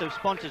through our list of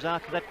sponsors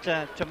after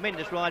that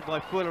tremendous ride by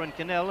Fruler and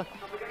Cannell.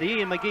 The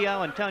Ian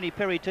McGeough and Tony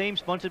Perry team,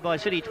 sponsored by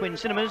City Twin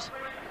Cinemas.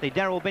 The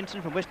Darryl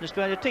Benson from Western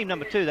Australia, team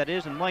number 2 that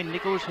is, and Wayne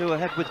Nichols, who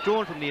have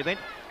withdrawn from the event.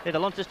 They're the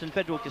Launceston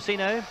Federal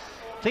Casino.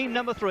 Team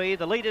number 3,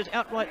 the leaders,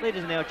 outright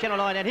leaders in our Channel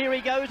 9, and here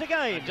he goes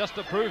again. And just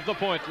to prove the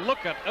point,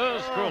 look at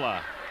Erzfruler.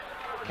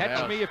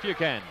 Catch me if you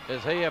can.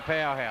 Is he a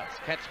powerhouse?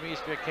 Catch me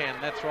if you can,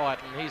 that's right.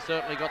 And he's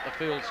certainly got the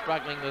field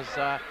struggling.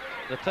 There's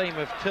the team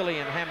of Tilley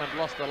and Hammond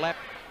lost a lap.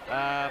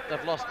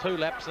 They've lost 2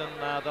 laps in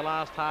the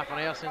last half an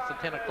hour since the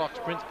 10 o'clock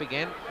sprints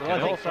began. Well, I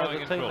think also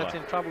the team that's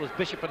in trouble is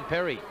Bishop and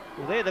Perry.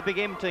 Well, they're the big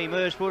M team,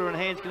 Erzfruler and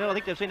Hans Cannell. I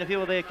think they've seen a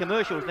few of their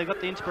commercials. They've got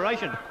the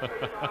inspiration.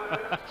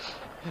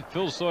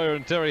 Phil Sawyer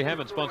and Terry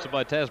Hammond, sponsored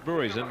by Taz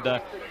Breweries. And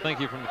thank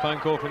you from the phone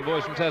call from the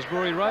boys from Taz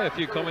Brewery. Ray, a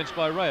few comments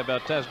by Ray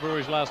about Taz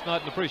Breweries last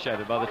night, and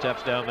appreciated by the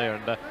chaps down there.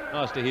 And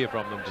nice to hear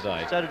from them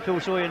today. So did Phil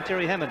Sawyer and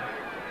Terry Hammond,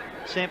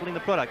 sampling the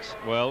products.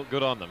 Well,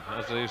 good on them.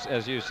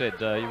 As you said,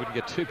 you wouldn't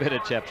get 2 better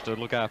chaps to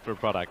look after a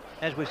product.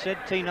 As we've said,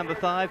 team number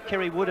 5,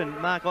 Kerry Wood and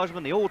Mark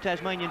Osborne, the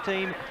all-Tasmanian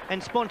team,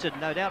 and sponsored,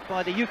 no doubt,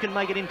 by the You Can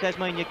Make It in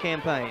Tasmania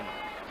campaign.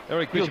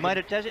 Eric, you've made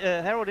it,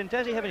 Harold, in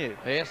Tassie, haven't you?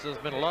 Yes, there's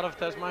been a lot of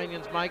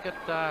Tasmanians make it.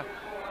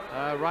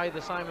 Ray,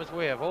 the same as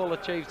we have. All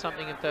achieved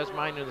something in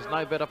Tasmania. There's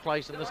no better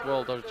place in this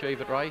world to achieve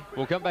it, Ray.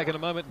 We'll come back in a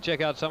moment and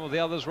check out some of the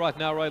others. Right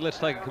now, Ray, let's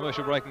take a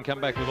commercial break and come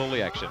back with all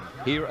the action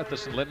here at the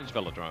St Leonard's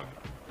Velodrome.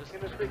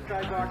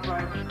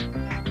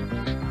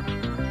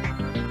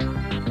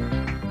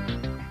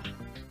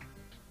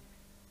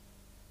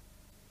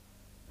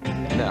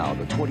 Now, Now,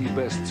 the 20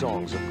 best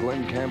songs of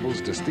Glenn Campbell's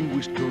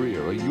distinguished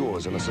career are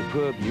yours in a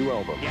superb new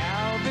album.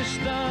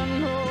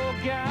 Galveston, oh,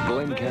 Galveston,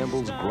 Glenn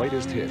Campbell's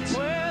greatest hits.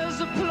 where's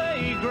the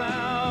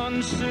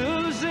playground,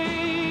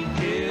 Susie?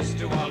 Here's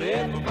to while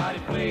everybody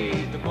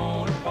played the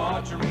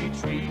Bonaparte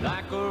retreat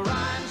like a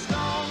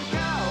rhinestone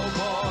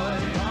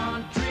cowboy,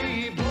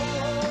 country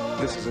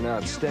boy. This is an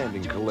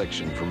outstanding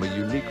collection from a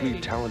uniquely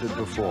talented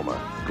performer.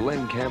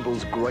 Glenn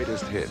Campbell's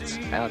greatest hits,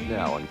 out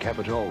now on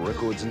Capitol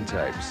Records and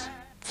Tapes.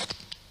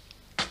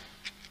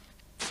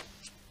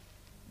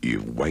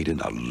 You've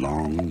waited a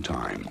long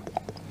time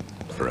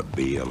for a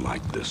beer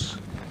like this.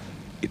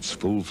 It's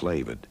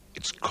full-flavored,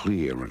 it's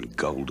clear and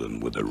golden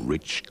with a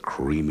rich,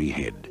 creamy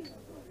head.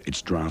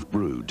 It's draft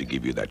brewed to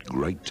give you that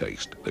great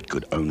taste that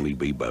could only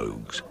be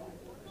Bogue's.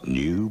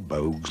 New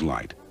Bogue's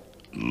Light,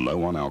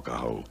 low on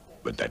alcohol,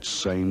 but that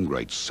same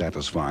great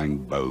satisfying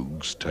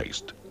Bogue's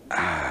taste.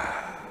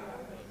 Ah,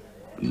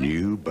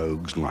 New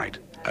Bogue's Light,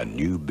 a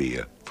new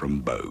beer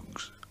from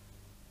Bogue's.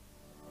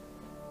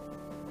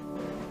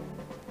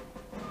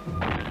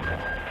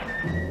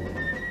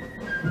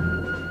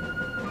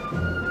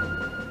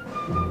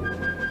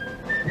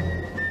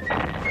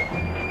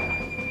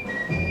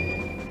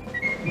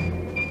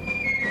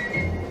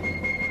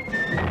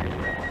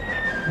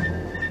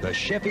 The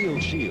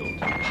Sheffield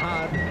Shield.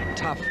 Hard,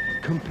 tough,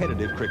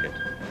 competitive cricket.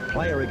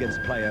 Player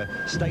against player,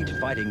 state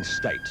fighting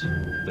state.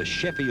 The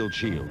Sheffield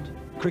Shield.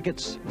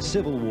 Cricket's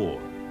civil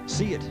war.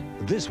 See it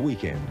this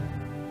weekend.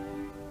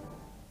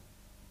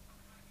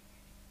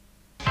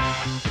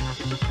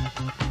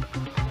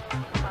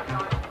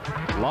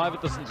 Live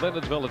at the St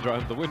Leonard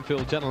Velodrome, the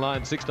Winfield Channel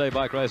 9 six-day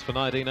bike race for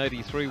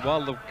 1983.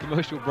 While the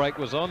commercial break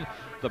was on,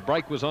 the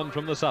break was on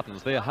from the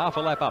Suttons. They're half a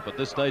lap up at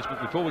this stage,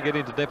 but before we get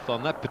into depth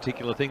on that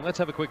particular thing, let's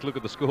have a quick look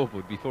at the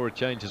scoreboard before it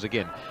changes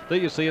again. There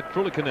you see it,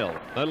 Fuller-Cannell,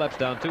 no laps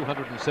down,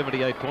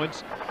 278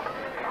 points.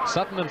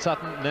 Sutton and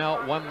Sutton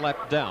now 1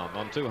 lap down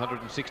on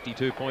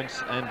 262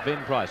 points, and Ben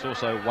Price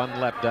also 1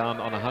 lap down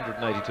on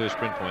 182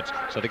 sprint points.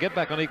 So to get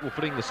back on equal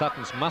footing, the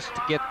Suttons must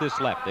get this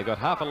lap. They've got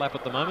half a lap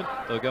at the moment.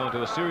 They'll go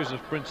into a series of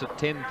sprints at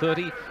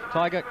 10:30.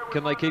 Tiger,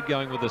 can they keep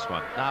going with this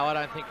one? No, I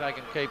don't think they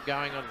can keep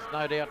going, and there's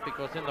no doubt,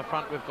 because in the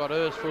front we've got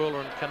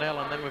Ersfuller and Cannell,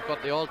 and then we've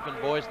got the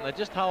Osmond boys, and they're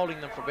just holding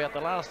them for about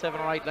the last 7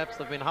 or 8 laps.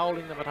 They've been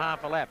holding them at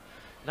half a lap.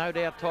 No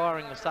doubt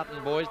tiring the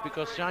Sutton boys,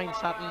 because Shane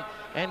Sutton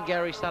and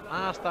Gary Sutton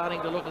are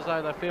starting to look as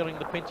though they're feeling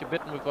the pinch a bit,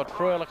 and we've got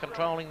Freuler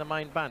controlling the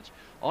main bunch.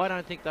 I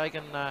don't think they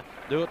can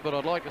do it, but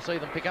I'd like to see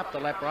them pick up the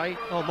lap, Ray.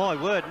 Oh, my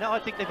word. No, I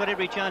think they've got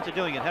every chance of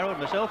doing it, Harold,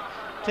 myself.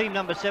 Team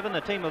number 7,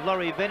 the team of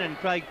Laurie Venn and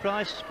Craig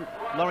Price.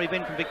 Laurie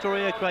Venn from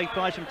Victoria, Craig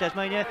Price from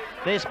Tasmania.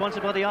 They're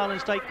sponsored by the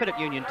Island State Credit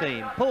Union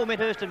team. Paul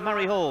Medhurst and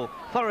Murray Hall,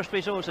 Forest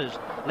Resources.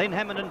 Len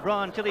Hammond and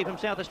Brian Tilley from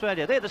South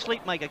Australia. They're the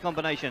Sleepmaker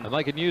combination. And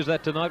they can use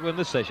that tonight when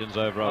this session's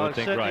over, I would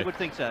think, Ray. I certainly would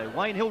think so.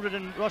 Wayne Hildred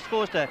and Ross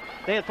Forster,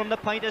 they're from the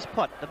Painter's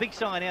Pot, the big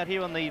sign out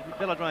here on the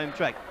Velodrome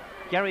track.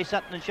 Gary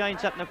Sutton and Shane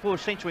Sutton, of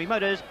course, Century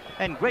Motors,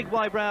 and Greg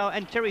Wybrow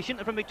and Terry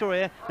Schindler from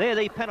Victoria. They're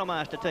the panel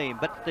master team,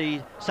 but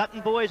the Sutton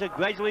boys are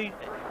gradually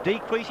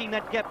decreasing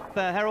that gap,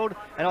 Harold,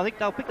 and I think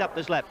they'll pick up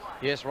this lap.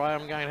 Yes, Ray,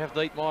 I'm going to have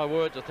to eat my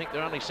words. I think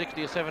they're only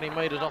 60 or 70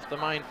 metres off the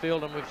main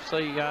field, and we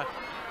see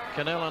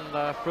Cannell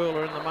and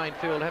Freuler in the main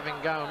field having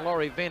a go, and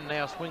Laurie Venn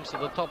now swings to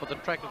the top of the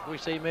track as we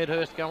see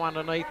Medhurst go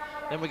underneath.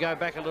 Then we go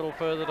back a little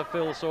further to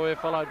Phil Sawyer,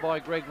 followed by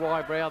Greg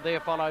Wybrow there,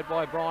 followed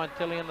by Brian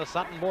Tilley, and the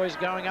Sutton boys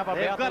going up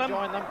about to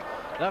join them.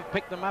 They've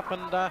picked them up,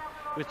 and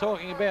we're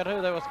talking about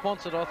who they were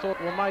sponsored. I thought,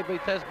 well, maybe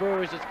Tas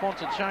Breweries had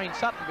sponsored Shane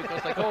Sutton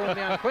because they call him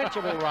the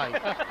Unquenchable, Ray.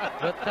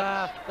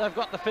 But they've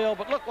got the field.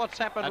 But look what's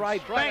happened, And Ray.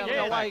 Bang,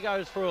 yeah, away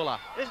goes Freuler.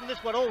 Isn't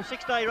this what all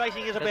six-day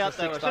racing is about,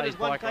 though? As soon as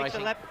one takes a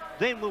lap,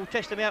 then we'll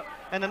test them out,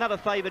 and another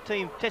favoured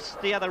team tests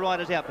the other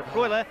riders out. But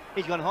Freuler,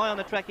 he's gone high on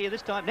the track here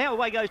this time. Now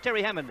away goes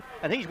Terry Hammond,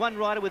 and he's one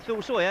rider with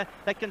Phil Sawyer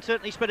that can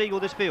certainly spread eagle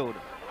this field.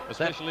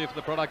 Especially if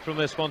the product from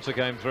their sponsor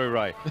came through,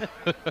 Ray.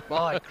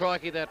 By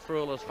crikey, that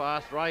Freuler's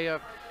fast, Ray. I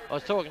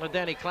was talking to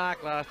Danny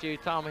Clark last year. He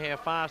told me how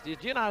fast he is.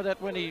 Do you know that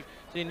when he's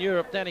in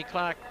Europe, Danny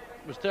Clark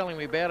was telling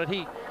me about it,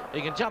 he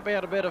can jump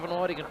out of bed of a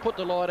night, he can put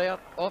the light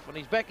off, and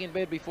he's back in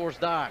bed before it's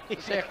dark.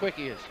 That's how quick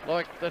he is.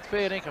 Like, that's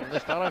fair income,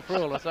 this fellow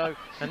Freuler. So,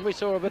 and we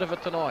saw a bit of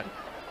it tonight.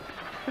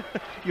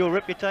 Your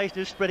reputation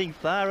is spreading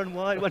far and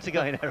wide once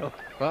again, Harold.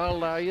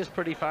 Well, he is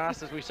pretty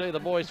fast as we see the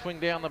boys swing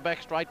down the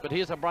back straight, but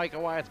here's a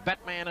breakaway. It's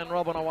Batman and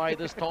Robin away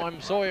this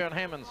time. Sawyer and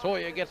Hammond.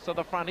 Sawyer gets to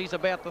the front. He's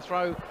about to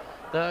throw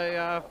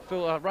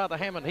rather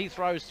Hammond. He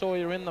throws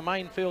Sawyer in. The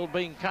main field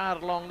being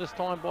carted along this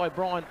time by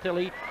Brian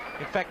Tilley.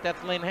 In fact,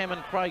 that's Len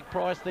Hammond, Craig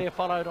Price there,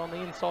 followed on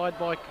the inside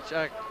by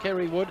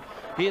Kerry Wood.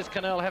 Here's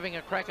Cannell having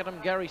a crack at him.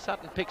 Gary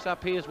Sutton picks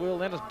up. Here's Will.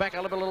 Then it's back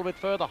a little bit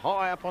further.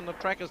 High up on the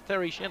track is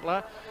Terry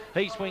Schindler.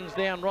 He swings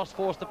down. Ross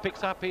Forster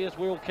picks up. Here's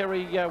Will.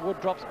 Kerry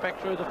Wood drops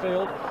back through the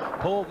field.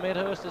 Paul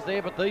Medhurst is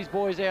there, but these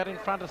boys out in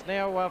front is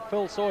now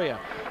Phil Sawyer.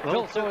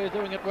 Well, Phil Sawyer's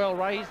doing it well,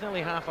 Ray. He's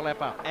nearly half a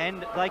lap up.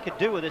 And they could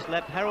do with this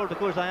lap, Harold,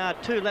 because they are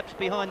 2 laps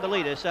behind the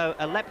leader. So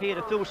a lap here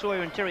to Phil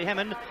Sawyer and Terry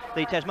Hammond,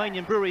 the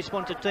Tasmanian Brewery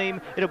sponsored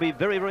team. It'll be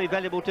very, very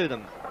valuable to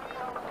them.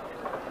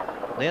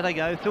 There they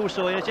go. Phil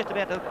Sawyer's just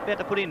about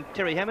to put in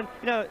Terry Hammond.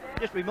 You know, it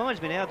just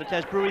reminds me now of the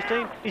Tas Breweries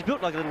team. He's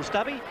built like a little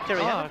stubby,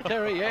 Terry Hammond.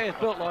 Terry, yeah, he's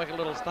built like a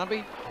little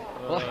stumpy.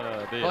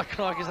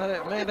 Like is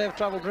that man to have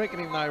trouble drinking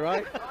him though,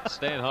 Ray?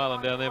 Stan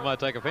Highland down there might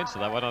take offence to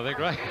that one, I think,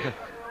 Ray.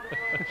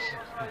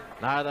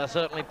 No, they're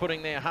certainly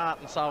putting their heart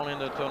and soul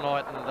into it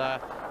tonight, and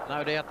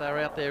no doubt they're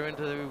out there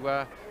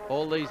into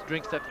all these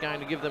drinks that's going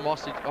to give them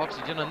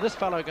oxygen. And this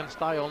fellow can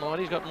stay all night.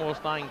 He's got more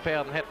staying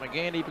power than Hat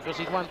McGandy because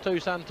he's won 2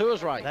 Sun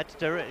Tours, Ray. That's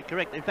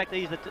correct. In fact,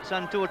 he's the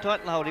Sun Tour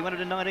title holder. He won it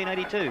in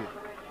 1982.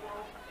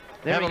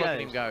 There Have he a look goes. at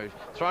him go.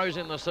 Throws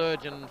in the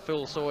surgeon,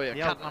 Phil Sawyer,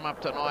 cutting them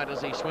up tonight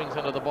as he swings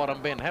into the bottom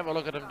bend. Have a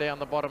look at him down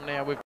the bottom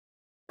now. We've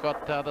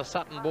got the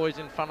Sutton boys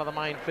in front of the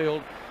main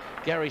field.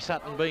 Gary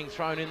Sutton being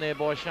thrown in there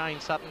by Shane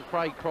Sutton.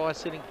 Craig Price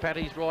sitting pat.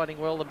 He's riding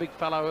well. The big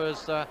fellow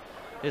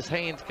is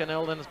Hans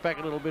Cannell. Then it's back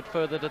a little bit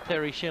further to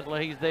Terry Schindler.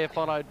 He's there,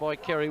 followed by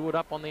Kerry Wood.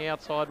 Up on the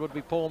outside would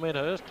be Paul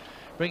Medhurst.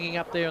 Bringing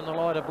up there in the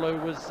lighter blue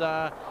was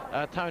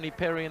Tony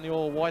Perry in the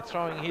all-white.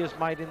 Throwing his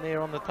mate in there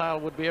on the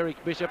tail would be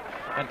Eric Bishop.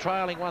 And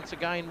trailing once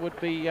again would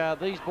be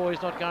these boys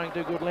not going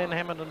too good. Len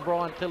Hammond and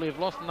Brian Tilley have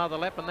lost another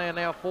lap, and they're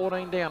now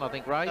 14 down, I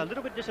think, Ray. A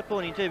little bit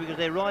disappointing too, because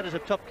they're riders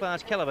of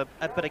top-class calibre,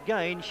 but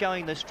again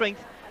showing the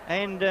strength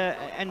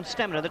and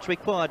stamina that's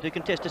required to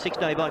contest a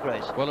 6-day bike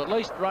race. Well, at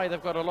least, Ray,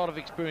 they've got a lot of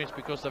experience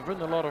because they've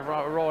ridden a lot of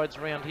rides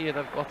around here.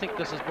 I think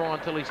this is Brian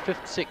Tilley's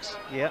 5th 6.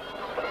 Yeah,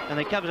 and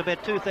they covers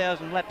about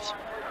 2,000 laps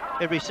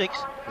every 6.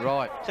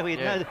 Right. So he'd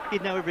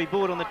know every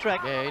board on the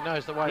track. Yeah, he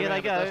knows the way Here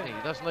around they go. it, doesn't he?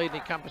 He doesn't need any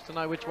compass to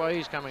know which way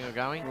he's coming or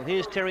going. Well,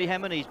 here's Terry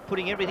Hammond. He's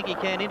putting everything he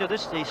can into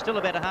this. He's still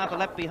about a half a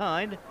lap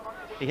behind.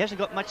 He hasn't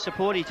got much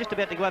support. He's just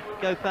about to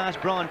go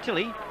past Brian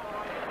Tilley.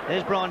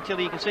 There's Brian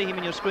Tilley. You can see him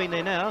in your screen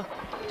there now.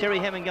 Terry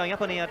Hammond going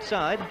up on the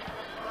outside.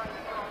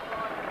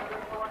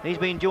 He's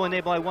been joined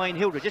there by Wayne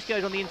Hildred. Just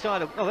goes on the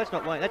inside of... Oh, that's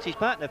not Wayne. That's his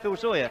partner, Phil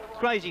Sawyer.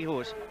 Crazy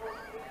horse.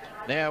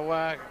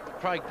 Now,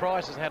 Craig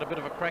Price has had a bit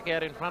of a crack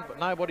out in front, but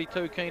nobody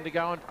too keen to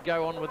go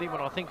on with him.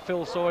 And I think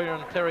Phil Sawyer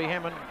and Terry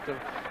Hammond,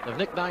 they've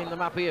nicknamed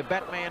them up here,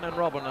 Batman and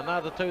Robin. And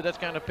they're the two that's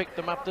going to pick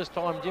them up this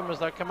time, Jim, as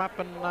they come up.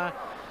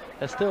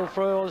 And still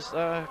Fröhl's,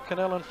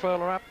 Cannell and Fröhl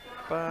are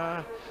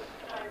up.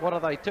 What are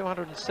they,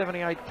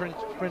 278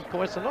 sprint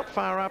points? They're not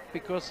far up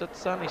because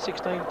it's only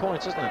 16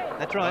 points, isn't it?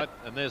 That's right.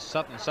 And there's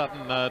Sutton,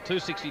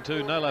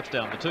 262, no laps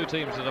down. The two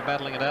teams that are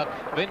battling it out.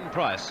 Benton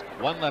Price,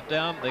 1 lap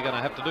down. They're going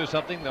to have to do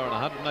something. They're on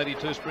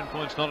 182 sprint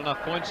points, not enough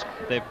points.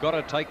 They've got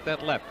to take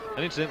that lap.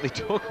 And incidentally,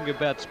 talking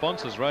about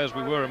sponsors, Ray, as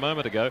we were a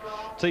moment ago,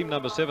 team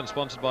number 7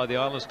 sponsored by the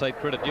Island State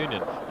Credit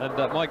Union. And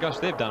my gosh,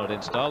 they've done it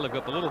in style. They've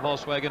got the little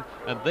Volkswagen.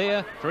 And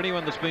there, for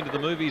anyone that's been to the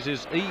movies,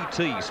 is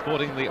E.T.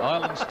 sporting the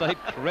Island State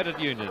Credit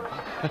Union.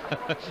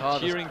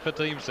 Cheering for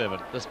Team 7.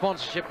 The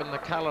sponsorship and the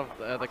colour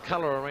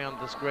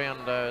around this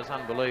ground is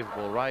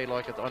unbelievable, Ray.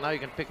 I know you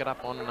can pick it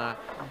up on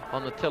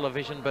the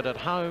television, but at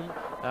home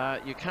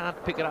you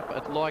can't pick it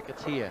up like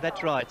it's here.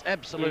 That's right. It's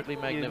absolutely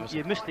magnificent.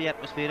 You miss the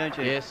atmosphere, don't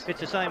you? Yes. It's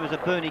the same as a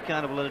Burney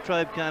Carnival, a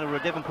Latrobe Carnival, or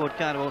a Devonport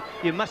Carnival.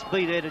 You must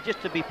be there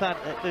to be part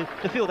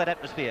to feel that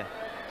atmosphere.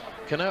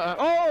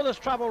 Oh, there's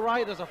trouble,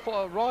 Ray. There's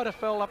a rider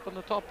fell up on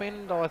the top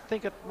end. I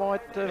think it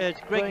might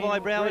it's Greg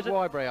Wybrow, is it?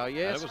 Greg Wybrow,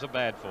 yes. That was a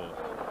bad fall.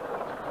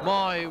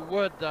 My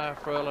word,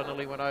 Fröhl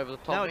nearly went over the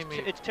top. No,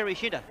 it's Terry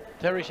Schindler.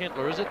 Terry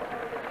Schindler, is it?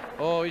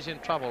 Oh, he's in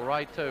trouble,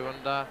 Ray, too.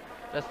 And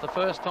that's the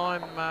first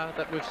time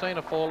that we've seen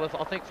a fall,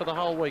 I think, for the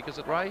whole week. Is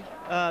it, Ray?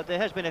 There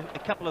has been a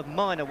couple of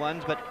minor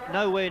ones, but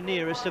nowhere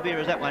near as severe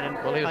as that one. And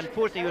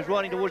unfortunately, he was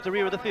riding towards the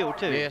rear of the field,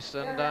 too. Yes,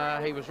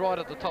 and he was right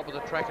at the top of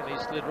the track, and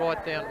he slid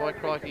right down by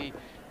crikey.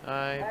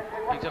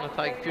 He's going to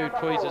take a few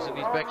tweezers in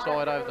his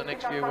backside over the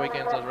next few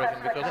weekends, I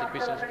reckon, because there'll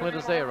be some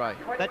splinters there, Ray.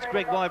 That's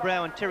Greg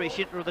Wybrow and Terry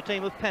Schindler of the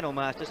team of Panel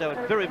Master, so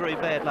it's very, very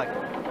bad luck.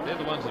 They're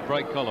the ones that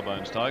break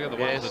collarbones, Tiger. The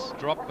ones that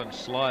drop and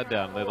slide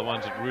down. They're the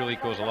ones that really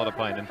cause a lot of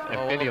pain, and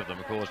many of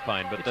them cause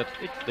pain, but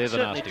they're the nasty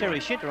certainly Terry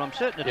ones. Schindler, I'm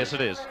certain it is. Yes,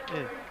 it is.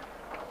 Yeah.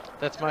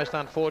 That's most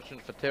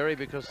unfortunate for Terry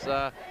because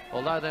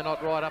although they're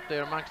not right up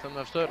there amongst them,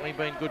 they've certainly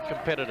been good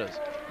competitors.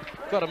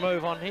 Got to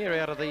move on here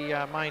out of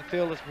the main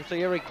field as we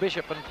see Eric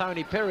Bishop and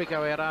Tony Perry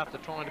go out after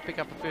trying to pick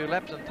up a few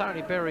laps, and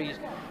Tony Perry's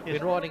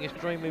been riding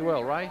extremely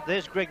well, Ray.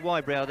 There's Greg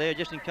Wybrow there,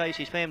 just in case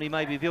his family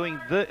may be viewing.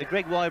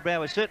 Greg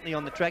Wybrow is certainly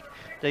on the track.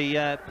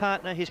 The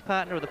his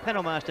partner of the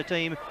Panel Master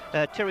team,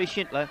 Terry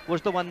Schindler,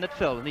 was the one that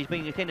fell, and he's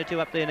being attended to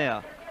up there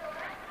now.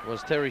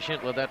 Was Terry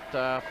Schindler that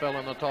fell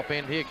on the top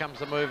end. Here comes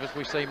the move as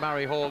we see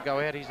Murray Hall go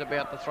out. He's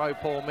about to throw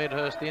Paul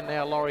Medhurst in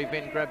now. Laurie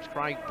Venn grabs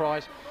Craig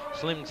Price,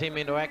 slims him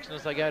into action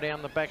as they go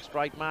down the back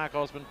straight. Mark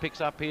Osmond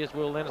picks up. Here's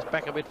Will Lennis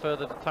back a bit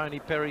further to Tony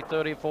Perry,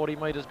 30 or 40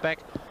 metres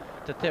back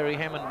to Terry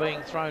Hammond,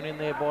 being thrown in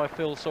there by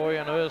Phil Sawyer,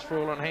 and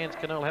Ersfrul and Hans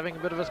Cannell having a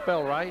bit of a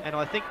spell, Ray. And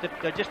I think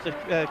that just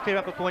to clear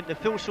up a point, that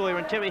Phil Sawyer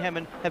and Terry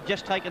Hammond have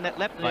just taken that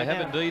lap. They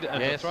have indeed,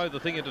 and to throw the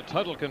thing into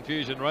total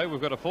confusion, Ray,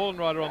 we've got a fallen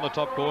rider on the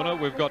top corner.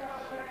 We've got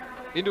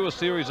into a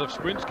series of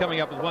sprints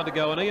coming up with one to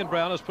go, and Ian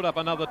Brown has put up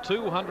another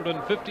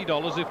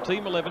 $250 if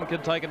Team 11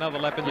 can take another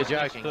lap in this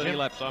next 30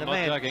 laps. I'm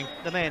not joking.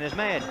 The man is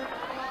mad.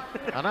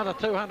 Another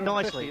 250.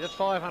 Nicely. That's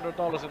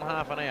 $500 in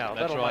half an hour.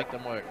 That's That'll right. make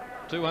them work.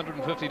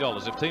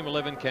 $250 if Team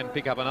 11 can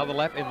pick up another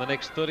lap in the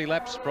next 30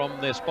 laps from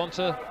their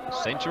sponsor,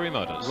 Century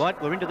Motors. Right,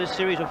 we're into this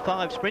series of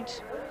 5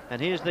 sprints.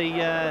 And here's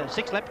the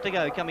 6 laps to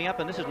go coming up,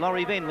 and this is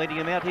Laurie Venn leading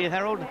him out here,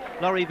 Harold.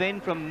 Laurie Venn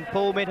from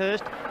Paul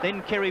Medhurst,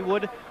 then Kerry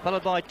Wood,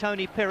 followed by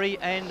Tony Perry,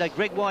 and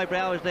Greg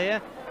Wybrow is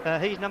there.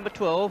 He's number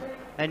 12,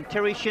 and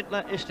Terry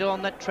Schindler is still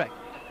on that track.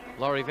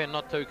 Laurie Venn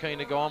not too keen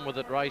to go on with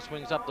it. Ray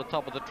swings up the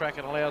top of the track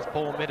and allows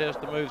Paul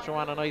Medhurst to move through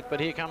underneath. But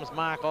here comes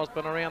Mark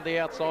Osborne around the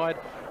outside.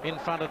 In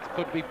front it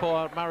could be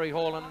Murray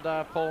Hall and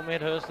Paul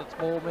Medhurst. It's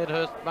Paul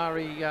Medhurst,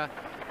 Murray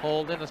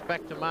Hall. Then it's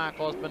back to Mark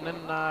Osborne.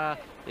 Then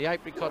the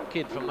Apricot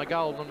Kid from the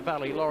Golden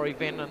Valley, Laurie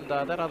Venn, and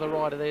that other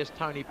rider there's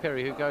Tony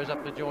Perry, who goes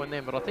up to join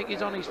them. But I think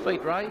he's on his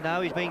feet, Ray.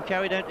 No, he's being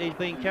carried out. He's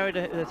being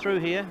carried through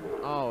here.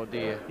 Oh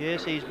dear.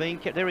 Yes, he's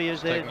being. There he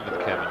is there. Taken to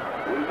the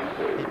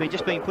cabin. He's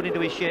just been put into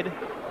his shed.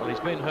 Well, he's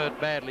been hurt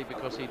badly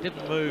because he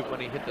didn't move when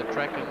he hit the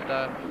track,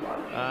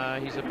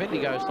 and he's a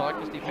Bendigo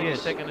cyclist. He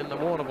finished second in the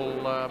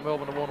Warrnambool,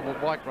 Melbourne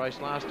Warrnambool bike race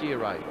last year,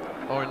 Ray,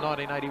 or in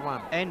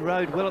 1981. And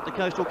rode well at the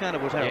Coastal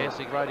Carnivals, Harold. Yes,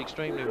 he rode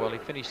extremely well. He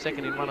finished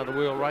second in one of the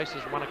wheel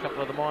races, won a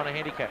couple of the minor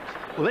handicaps.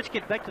 Well, let's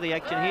get back to the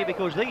action here,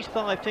 because these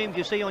 5 teams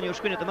you see on your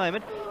screen at the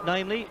moment,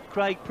 namely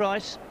Craig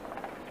Price,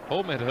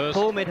 Paul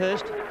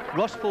Medhurst,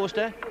 Ross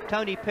Forster,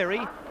 Tony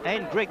Perry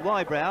and Greg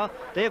Wybrow,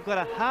 they've got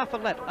a half a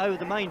lap over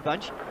the main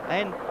bunch,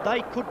 and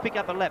they could pick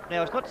up a lap.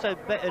 Now, it's not so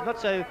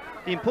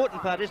the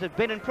important part is that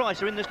Ben and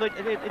Price are in this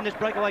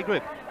breakaway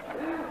group.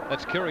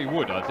 That's Kerry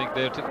Wood, I think,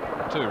 there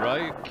too,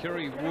 Ray.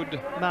 Kerry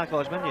Wood. Mark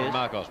Osborne, yes.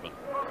 Mark Osborne.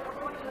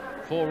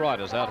 4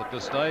 riders out at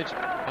this stage.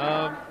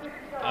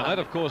 And that,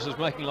 of course, is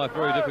making life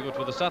very difficult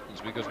for the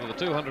Suttons, because with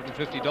the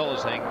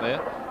 $250 hanging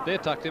there, they're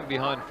tucked in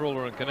behind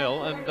Frawler and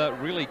Cannell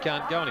and really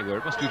can't go anywhere.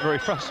 It must be very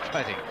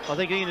frustrating. I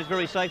think Ian is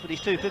very safe with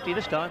his 250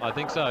 this time. I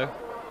think so.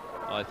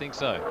 I think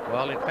so.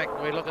 Well, in fact,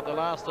 we look at the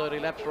last 30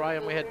 laps, Ray,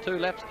 and we had 2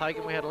 laps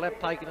taken. We had a lap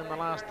taken in the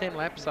last 10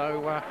 laps,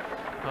 so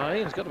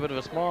Ian's got a bit of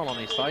a smile on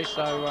his face,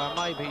 so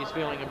maybe he's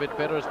feeling a bit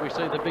better as we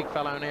see the big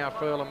fellow now,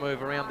 Furler,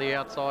 move around the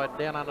outside.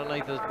 Down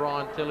underneath is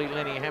Brian Tilley,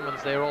 Lenny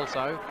Hammond's there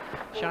also.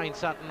 Shane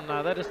Sutton,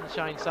 that isn't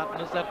Shane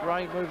Sutton, is that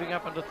Ray moving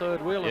up into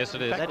third wheel? Yes,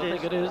 it is. In fact, I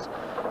think it is.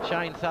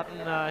 Shane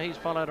Sutton, he's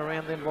followed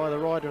around then by the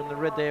rider in the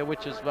red there,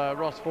 which is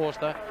Ross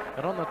Forster,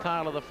 and on the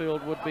tail of the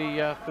field would be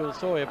Phil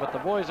Sawyer, but the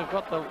boys have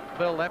got the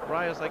bell lap,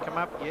 Ray, as they come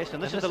up. Yes,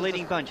 and this is the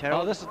leading bunch,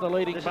 Harold. Oh, this is the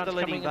leading bunch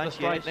coming in the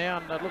straight now,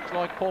 and it looks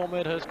like Paul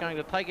Medhurst going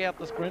to take out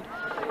the sprint,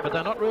 but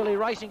they're not really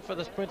racing for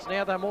the sprints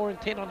now. They're more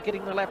intent on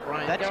getting the lap,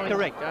 Ray. That's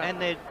correct,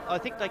 and I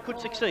think they could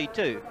succeed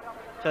too.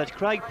 So it's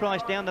Craig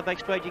Price down the back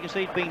straight. You can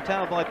see it being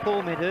tailed by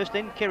Paul Medhurst,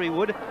 then Kerry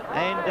Wood,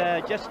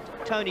 and just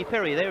Tony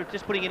Perry. They're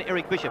just putting in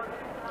Eric Bishop.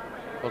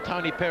 Well,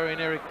 Tony Perry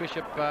and Eric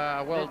Bishop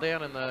are well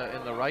down in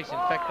the race. In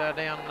fact, they're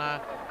down.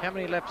 How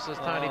many laps has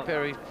Tony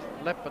Perry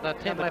left? But they're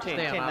 10 laps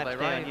down, are they,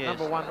 Ray? Yes.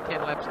 Number 1,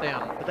 10 laps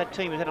down. But that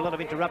team has had a lot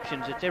of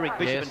interruptions. It's Eric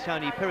Bishop and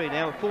Tony Perry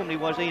now. Formerly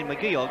was Ian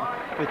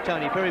McGeoch with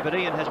Tony Perry, but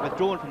Ian has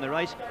withdrawn from the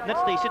race. And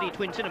that's the City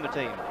Twin Cinema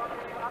team.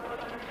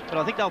 But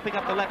I think they'll pick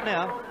up the lap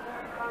now,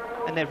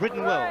 and they've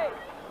ridden well.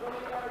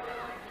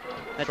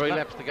 That's 3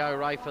 laps to go,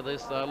 Ray, for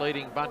this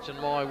leading bunch, and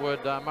my word,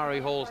 Murray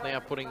Hall's now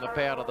putting the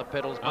power to the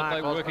pedals. Aren't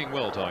they working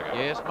well, Tiger?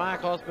 Yes,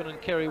 Mark Osborne and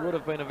Kerry Wood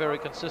have been a very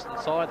consistent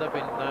side. They've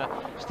been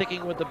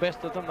sticking with the best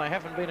of them. They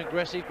haven't been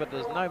aggressive, but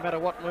there's no matter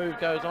what move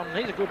goes on.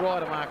 He's a good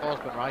rider, Mark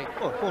Osborne, Ray.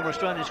 Well, former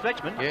Australian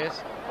scratchman.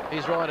 Yes,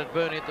 his ride at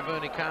Burnie at the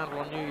Burnie Carnival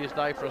on New Year's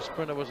Day for a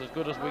sprinter was as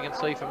good as we can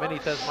see from any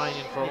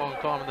Tasmanian for a long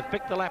time. And they've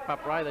picked the lap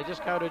up, Ray. They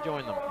just go to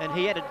join them. And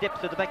he added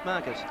depth to the back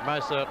markers.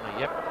 Most certainly,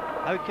 yep.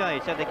 Okay,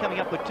 so they're coming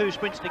up with 2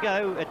 sprints to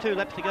go, 2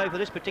 laps to go for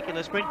this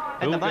particular sprint,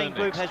 and the main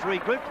group has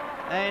regrouped,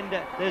 and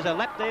there's a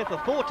lap there for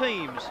 4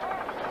 teams.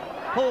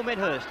 Paul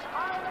Medhurst,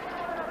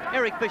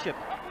 Eric Bishop,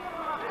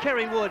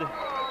 Kerry Wood,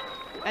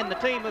 and the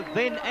team of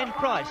Venn and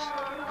Price.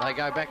 They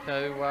go back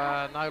to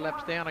no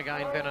laps down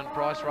again, Venn and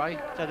Price, Ray.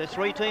 So there's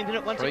 3 teams in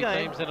it once again.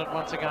 3 teams in it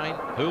once again.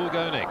 Who'll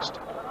go next?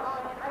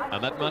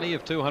 And that money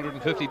of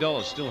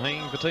 $250 still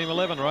hanging for Team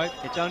 11, Ray.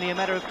 It's only a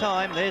matter of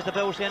time. There's the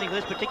bell sounding for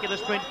this particular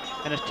sprint,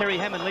 and it's Terry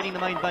Hammond leading the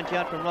main bunch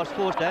out from Ross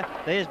Forster.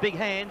 There's Big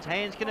Hans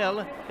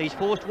Cannell. He's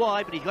forced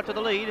wide, but he's got to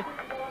the lead.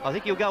 I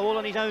think he'll go all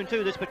on his own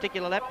too this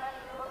particular lap.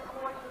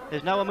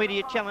 There's no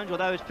immediate challenge,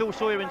 although it's Phil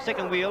Sawyer in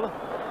second wheel,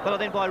 followed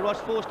then by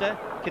Ross Forster.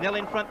 Cannell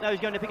in front, though, is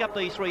going to pick up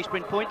these 3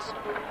 sprint points.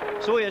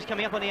 Sawyer's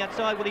coming up on the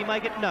outside. Will he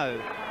make it? No.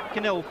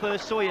 Cannell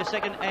first, Sawyer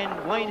second,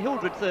 and Wayne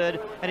Hildred third,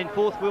 and in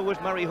 4th wheel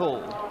was Murray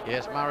Hall.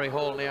 Yes, Murray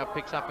Hall now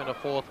picks up into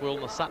 4th wheel,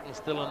 and the Sutton's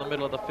still in the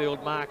middle of the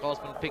field. Mark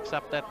Osborne picks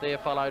up that there,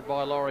 followed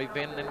by Laurie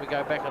Venn. Then we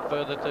go back and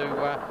further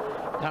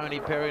to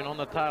Tony Perry, and on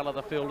the tail of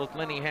the field with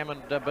Lenny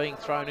Hammond being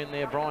thrown in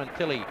there, Brian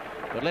Tilley.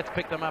 But let's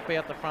pick them up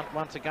out the front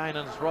once again,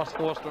 and as Ross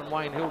Forster and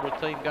Wayne Hildred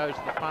team goes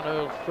to the front,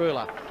 Earl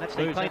Fröhler That's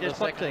the Painters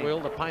Pot team. Wheel.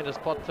 The Painters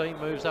Pot team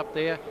moves up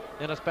there.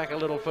 Then it's back a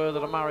little further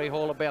to Murray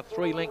Hall, about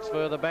 3 lengths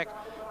further back.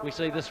 We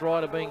see this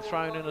rider being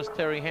thrown in as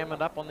Terry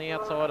Hammond. Up on the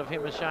outside of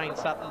him is Shane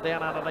Sutton.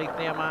 Down underneath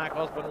now, Mark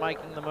Osborne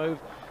making the move.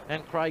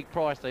 and Craig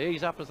Price. They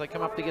ease up as they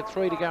come up to get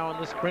 3 to go on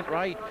this sprint,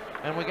 Ray,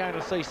 and we're going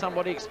to see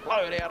somebody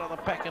explode out of the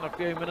pack in a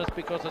few minutes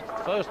because it's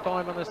the first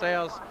time in this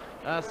hour's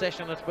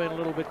session it's been a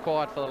little bit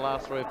quiet for the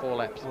last 3 or 4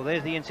 laps. Well,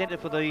 there's the incentive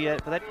for the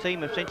for that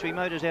team of Century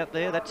Motors out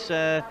there. That's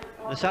the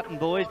Sutton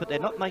boys, but they're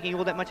not making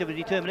all that much of a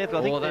determined effort.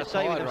 I think they're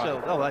saving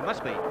themselves. Oh, they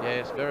must be.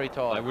 Yes, very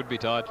tight. They would be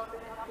tight.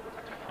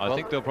 I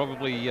think they'll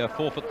probably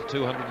forfeit the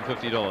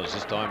 $250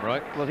 this time,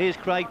 right? Well, here's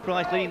Craig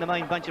Price leading the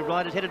main bunch of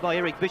riders, headed by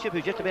Eric Bishop,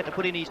 who's just about to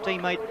put in his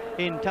teammate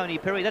in Tony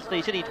Perry. That's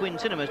the City Twin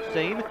Cinemas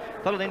team,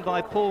 followed then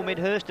by Paul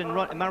Medhurst and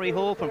Murray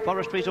Hall from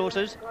Forest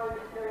Resources.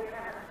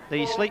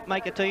 The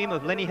Sleepmaker team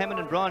of Lenny Hammond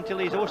and Brian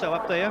Tilley is also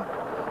up there.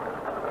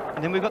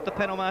 And then we've got the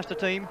Panel Master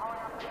team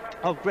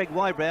of Greg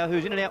Wybrow,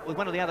 who's in and out with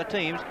one of the other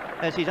teams,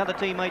 as his other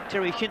teammate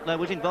Terry Schindler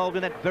was involved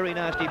in that very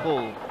nasty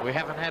fall. We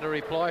haven't had a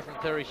reply from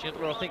Terry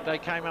Schindler. I think they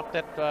came up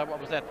that, what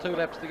was that, 2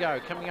 laps to go.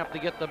 Coming up to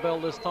get the bell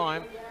this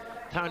time.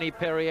 Tony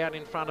Perry out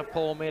in front of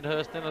Paul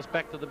Medhurst. Then it's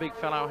back to the big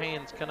fellow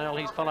Hans Cannell.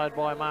 He's followed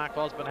by Mark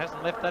Osborne.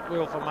 Hasn't left that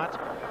wheel for much.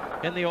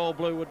 In the all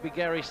blue would be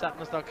Gary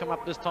Sutton as they'll come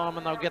up this time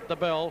and they'll get the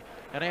bell.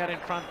 And out in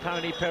front,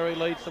 Tony Perry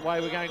leads the way.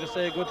 We're going to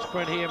see a good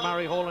sprint here.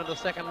 Murray Hall into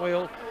second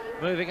wheel.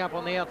 Moving up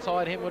on the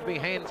outside, him would be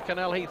Hans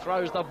Cannell. He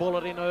throws the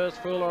bullet in Urs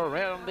Fuller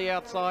around the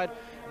outside.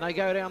 And they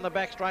go down the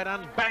back straight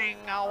and bang,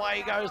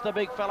 away goes the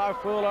big fellow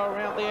Fuller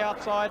around the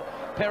outside.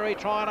 Perry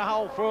trying to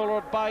hold Fuller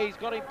at bay. He's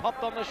got him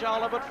popped on the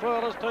shoulder, but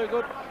Fuller's too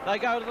good. They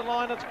go to the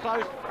line, it's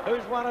close.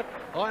 Who's won it?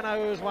 I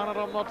know who's won it.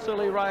 I'm not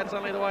silly, Ray. It's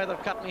only the way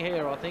they've cut me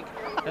hair, I think.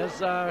 As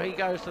he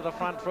goes to the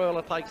front,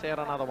 Fuller takes out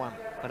another one.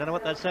 I don't know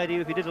what they'd say to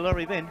you if you did a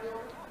lorry then.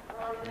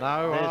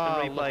 No, there's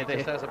the replay there.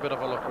 Just has a bit of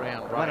a look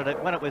around.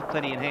 Right? Won it with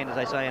plenty in hand, as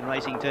they say in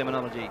racing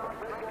terminology.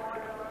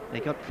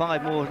 They've got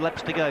 5 more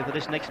laps to go for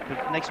this next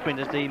sprint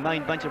as the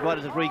main bunch of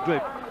riders have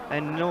regrouped.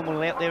 And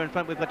normally out there in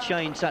front we've got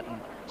Shane Sutton.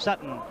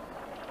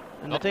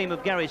 And the team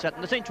of Gary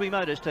Sutton, the Century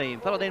Motors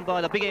team, followed then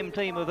by the Big M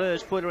team of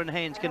Urs Fuller and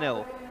Hans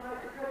Cannell.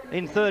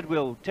 In third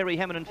wheel, Terry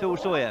Hammond and Phil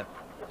Sawyer.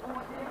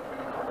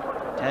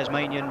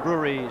 Tasmanian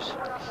Breweries.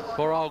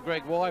 Poor old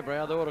Greg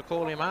Wybrow, they ought to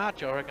call him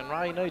Arch, I reckon,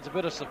 Ray. He needs a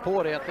bit of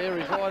support out there.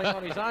 He's riding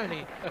on his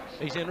own.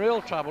 He's in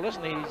real trouble,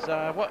 isn't he? He's,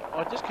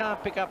 I just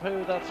can't pick up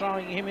who they're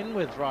throwing him in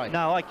with, Ray.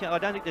 No, I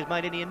don't think there's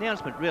made any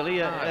announcement, really.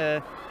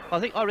 No.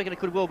 I reckon it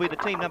could well be the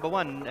team number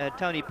 1,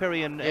 Tony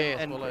Perry and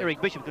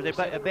Eric Bishop, because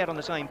they're about on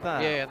the same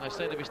path. Yeah, and they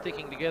seem to be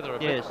sticking together a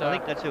bit. Yes, I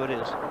think that's who it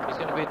is. He's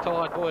going to be a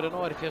tired boy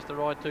tonight if he has to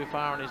ride too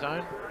far on his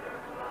own.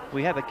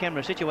 We have a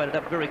camera situated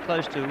up very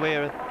close to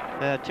where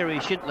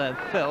Terry Schindler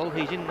fell.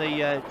 He's in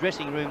the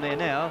dressing room there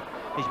now.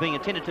 He's being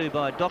attended to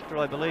by a doctor,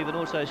 I believe, and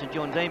also St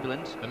John's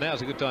Ambulance. And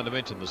now's a good time to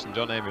mention the St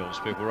John Ambulance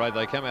people, Ray.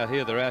 They come out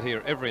here, they're out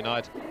here every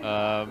night.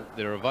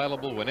 They're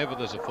available whenever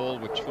there's a fall,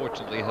 which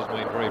fortunately hasn't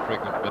been very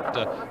frequent.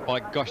 But by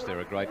gosh, they're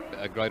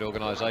a great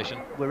organisation.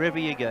 Wherever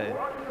you go,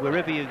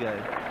 wherever you go.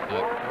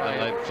 And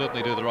they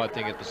certainly do the right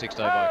thing at the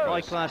 6-day bike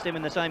race. I class them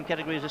in the same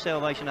category as the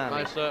Salvation Army.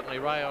 Most certainly,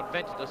 Ray. I'd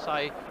venture to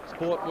say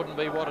sport wouldn't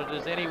be what it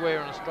is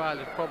anywhere in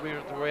Australia, probably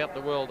throughout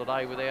the world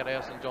today, without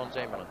our St John's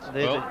Ambulance.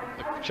 Well,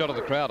 the shot of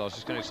the crowd, I was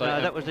just going to say.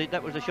 No, that was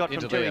the shot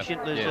from Terry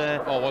Schindler's.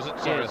 Yes. Oh, was it?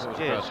 Sorry, yes, I thought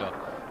it was a crowd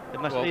shot.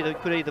 It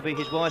must could either be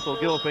his wife or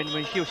girlfriend,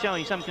 when she was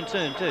showing some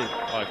concern too.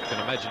 I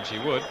can imagine she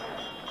would.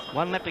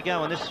 1 lap to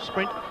go on this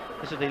sprint.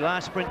 This is the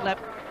last sprint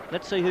lap.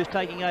 Let's see who's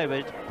taking over.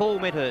 It's Paul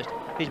Medhurst.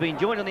 He's been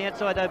joined on the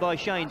outside though by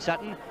Shane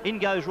Sutton. In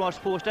goes Ross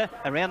Forster.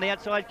 Around the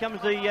outside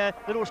comes the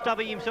little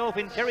stubby himself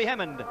in Terry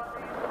Hammond.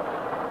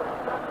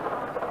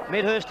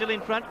 Medhurst still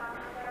in front.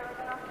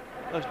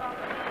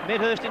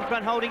 Medhurst in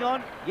front holding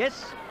on.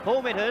 Yes,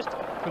 Paul Medhurst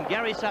from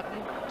Gary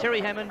Sutton, Terry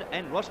Hammond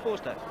and Ross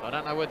Forster. I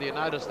don't know whether you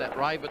noticed that,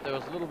 Ray, but there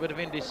was a little bit of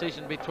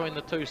indecision between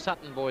the 2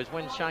 Sutton boys.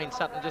 When Shane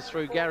Sutton just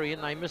threw Gary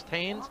in, they missed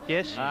hands.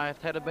 Yes.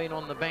 If it had been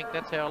on the bank,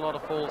 that's how a lot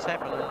of falls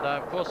happen. And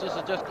of course, this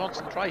is just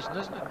concentration,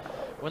 isn't it?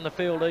 When the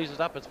field eases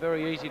up, it's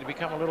very easy to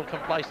become a little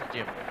complacent,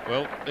 Jim.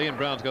 Well, Ian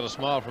Brown's got a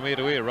smile from ear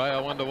to ear, Ray.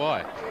 I wonder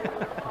why.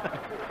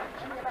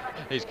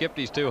 He's kept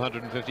his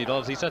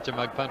 $250. He's such a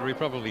mug punter, he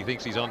probably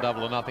thinks he's on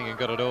double or nothing and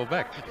got it all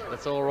back.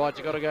 That's all right.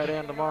 You've got to go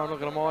down tomorrow and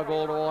look at them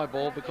eyeball to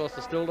eyeball, because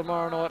there's still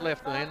tomorrow night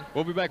left then.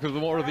 We'll be back with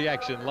more of the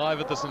action live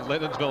at the St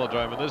Leonard's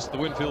Velodrome, and this is the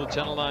Winfield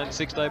Channel 9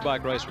 6-day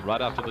bike race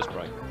right after this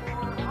break.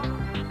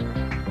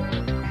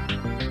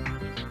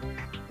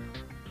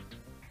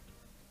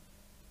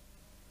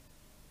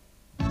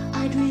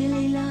 I'd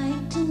really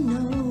like to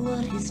know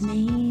what his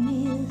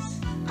name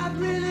is. I'd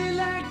really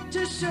like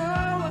to show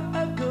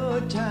a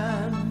good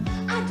time.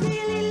 I'd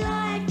really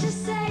like to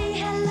say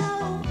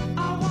hello.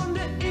 I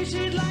wonder if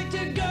she'd like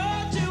to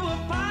go to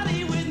a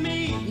party with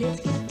me. Let's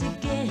get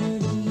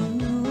together,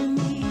 you and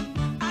me.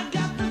 I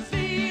got the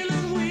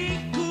feeling we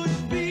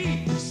could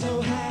be so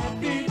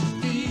happy,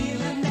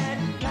 feeling that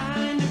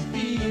kind of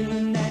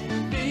feeling, that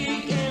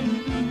big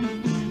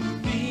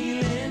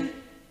feeling.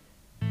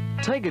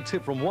 Take a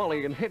tip from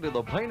Wally and head to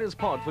the Painters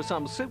Pod for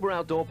some super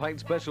outdoor paint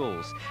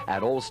specials.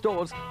 At all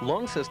stores,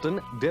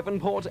 Launceston,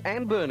 Devonport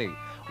and Burnie.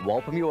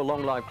 Walpamure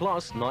Long Life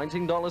Gloss,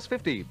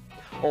 $19.50.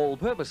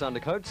 All-purpose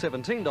undercoat,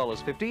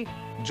 $17.50.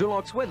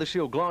 Dulux Weather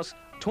Shield Gloss,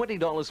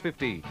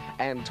 $20.50.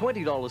 And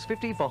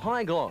 $20.50 for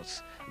high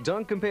gloss.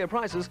 Don't compare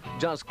prices,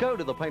 just go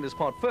to the Painters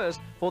Pot first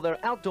for their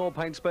outdoor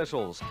paint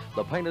specials.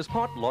 The Painters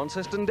Pot,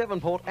 Launceston,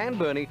 Devonport and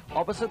Burnie,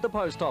 opposite the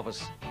post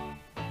office.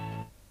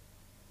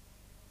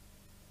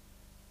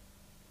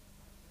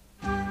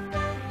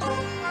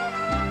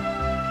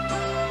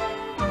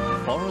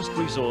 Forest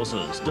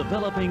Resources,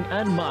 developing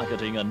and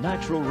marketing a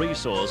natural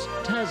resource,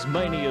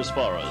 Tasmania's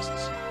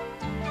forests.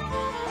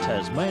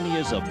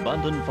 Tasmania's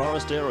abundant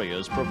forest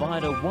areas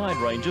provide a wide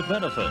range of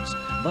benefits.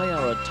 They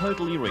are a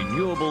totally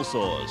renewable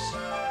source.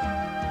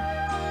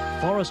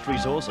 Forest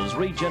Resources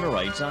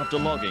regenerates after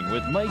logging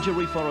with major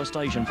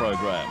reforestation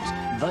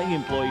programs. They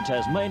employ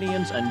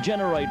Tasmanians and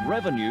generate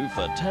revenue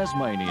for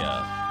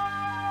Tasmania.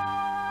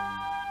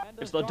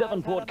 It's the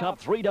Devonport Cup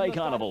 3-day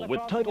carnival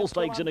with total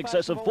stakes in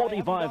excess of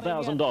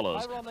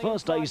 $45,000.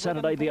 First day,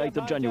 Saturday the 8th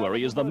of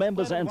January, is the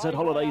Members Ansett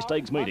Holiday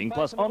Stakes meeting,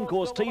 plus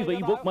on-course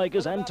TV,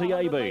 bookmakers and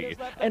TAB.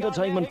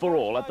 Entertainment for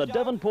all at the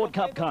Devonport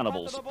Cup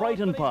Carnival,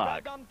 Sprayton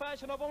Park.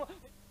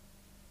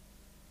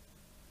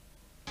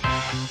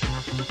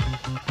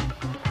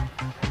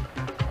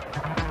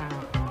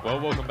 Well,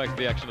 welcome back to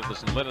the action of the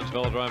St Leonard's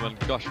Velodrome, and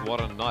gosh,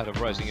 what a night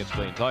of racing it's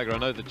been. Tiger, I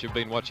know that you've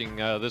been watching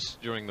this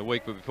during the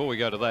week, but before we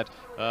go to that,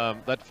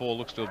 that fall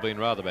looks to have been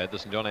rather bad. The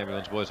St John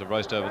Ambulance boys have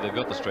raced over, they've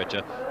got the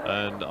stretcher,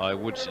 and I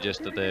would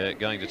suggest that they're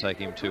going to take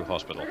him to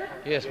hospital.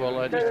 Yes,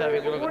 well, just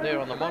having a look at there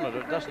on the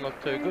monitor, it doesn't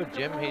look too good,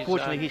 Jim.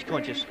 Fortunately, he's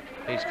conscious.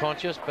 He's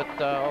conscious, but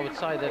I would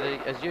say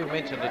that, as you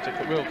mentioned, it's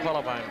a real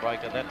collarbone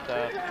breaker, that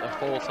a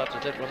fall such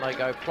as that, when they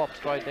go plop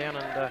straight down,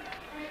 and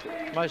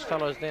most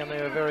fellows down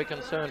there are very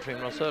concerned for him,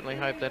 and I certainly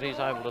hope that he's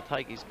able to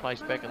take his place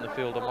back in the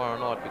field tomorrow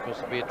night, because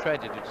it'd be a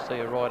tragedy to see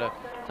a rider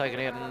taken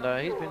out,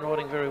 and he's been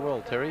riding very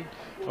well, Terry.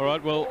 All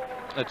right, well,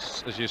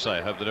 it's, as you say,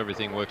 I hope that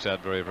everything works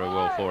out very, very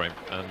well for him,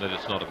 and that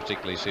it's not a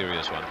particularly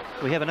serious one.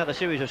 We have another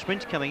series of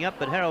sprints coming up,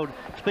 but Harold,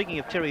 speaking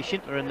of Terry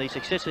Schindler and his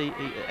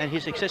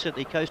success at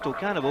the Coastal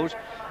Carnivals,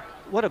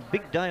 what a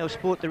big day of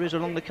sport there is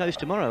along the coast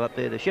tomorrow up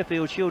there. The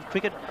Sheffield Shield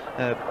Cricket,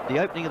 the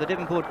opening of the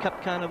Devonport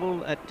Cup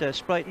Carnival at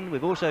Sprayton.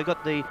 We've also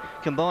got the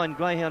combined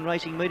greyhound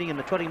racing meeting and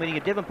the trotting meeting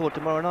at Devonport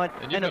tomorrow night.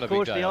 And of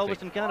course, the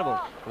Ulverston Carnival.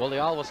 Well,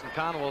 the Ulverston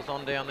Carnival's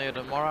on down there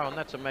tomorrow, and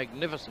that's a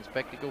magnificent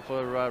spectacle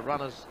for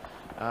runners,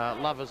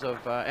 lovers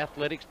of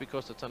athletics,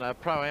 because it's a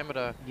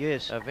pro-amateur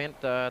event.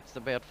 It's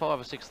about $5,000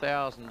 or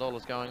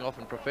 $6,000 going off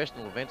in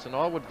professional events, and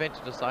I would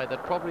venture to say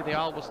that probably the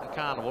Ulverston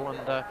Carnival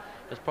and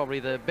is probably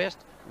the best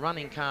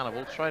running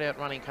carnival, straight-out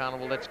running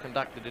carnival that's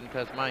conducted in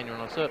Tasmania,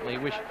 and I certainly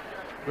wish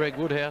Greg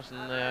Woodhouse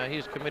and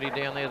his committee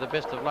down there the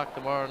best of luck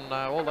tomorrow, and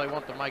all they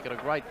want to make it a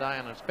great day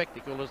and a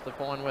spectacle is the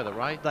fine weather,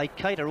 Ray. They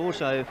cater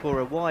also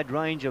for a wide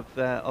range of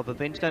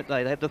events, don't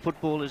they? They have the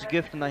footballers'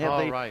 gift, and they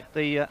have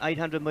the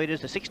 800 metres,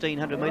 the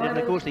 1600 metres, and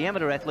of course the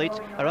amateur athletes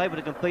are able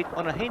to compete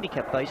on a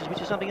handicap basis, which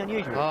is something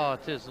unusual. Oh,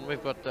 it is, and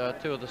we've got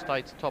two of the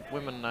state's top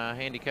women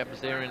handicappers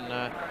there in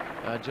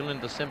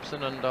Jalinda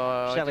Simpson and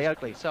Sally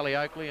Oakley. Sally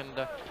Oakley,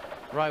 and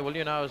Ray, well,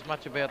 you know as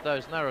much about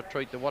those, and they're a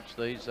treat to watch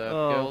these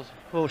girls.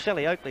 Well,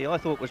 Sally Oakley, I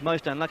thought, was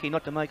most unlucky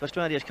not to make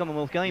Australia's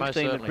Commonwealth Games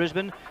team at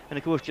Brisbane. And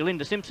of course,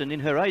 Jalinda Simpson, in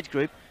her age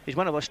group, is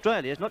one of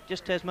Australia's, not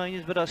just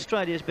Tasmania's, but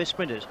Australia's best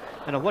sprinters.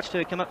 And I've watched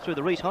her come up through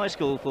the Reese High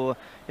School for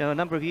a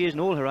number of years in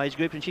all her age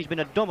groups, and she's been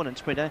a dominant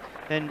sprinter,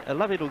 and a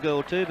lovely little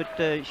girl too, but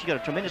she's got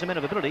a tremendous amount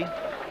of ability.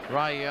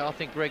 Ray, I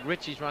think Greg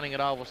Ritchie's running at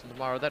Ulverston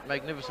tomorrow. That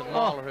magnificent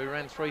miler who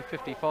ran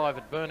 3:55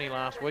 at Burnie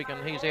last week,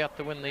 and he's out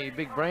to win the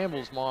Big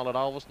Brambles mile at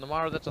Ulverston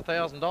tomorrow. That's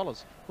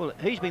 $1,000. Well,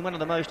 he's been one of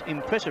the most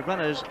impressive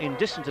runners in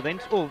distance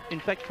events, or in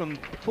fact from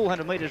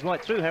 400 metres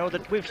right through, Harold,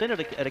 that we've seen at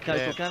a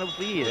Coastal Carnival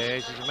for years. Yeah,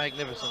 he's a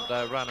magnificent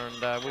runner,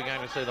 and we're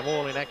going to see them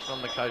all in action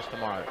on the coast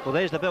tomorrow. Well,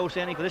 there's the bell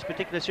sounding for this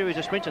particular series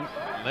of sprinting.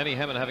 Lenny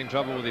Hammond having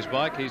trouble with his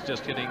bike. He's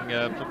just getting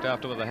looked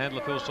after with a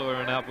handler, Phil Sawyer,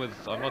 and out with,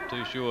 I'm not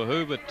too sure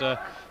who, but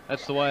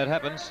that's the way it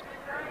happens.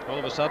 All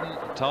of a sudden,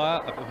 a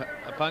tyre,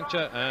 a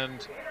puncture,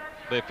 and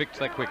they're fixed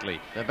that quickly.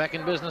 They're back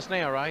in business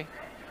now, Ray.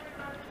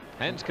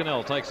 Hans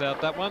Cannell takes out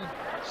that one.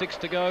 6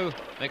 to go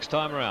next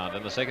time around,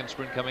 and the second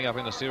sprint coming up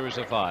in the series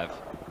of 5.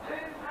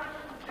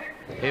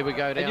 Here we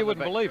go down. And you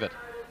wouldn't believe it.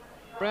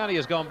 Brownie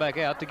has gone back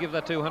out to give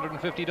that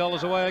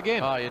 $250 away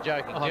again. Oh, you're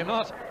joking, Jim. I'm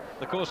not.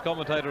 The course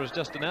commentator has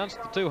just announced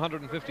the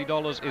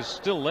 $250 is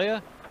still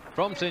there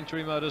from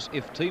Century Motors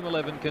if Team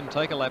 11 can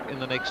take a lap in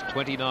the next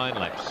 29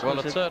 laps. Well,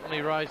 it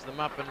certainly raised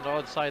them up, and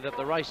I'd say that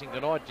the racing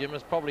tonight, Jim,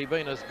 has probably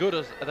been as good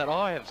as that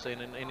I have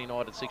seen in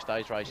United 6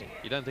 days racing.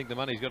 You don't think the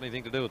money's got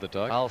anything to do with it,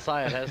 Tiger? I'll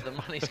say it has. The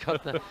money's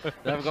got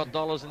they've got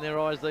dollars in their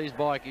eyes, these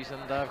bikies,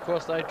 and of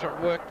course they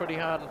work pretty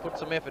hard and put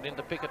some effort in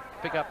to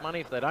pick up money.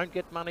 If they don't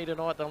get money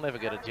tonight, they'll never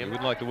get it, Jim. You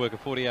wouldn't like to work a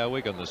 40-hour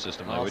week on this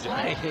system, though, would you?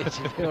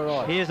 You're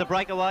right. Here's the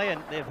breakaway,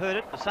 and they've heard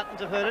it. The Suttons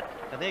have heard it,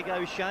 and there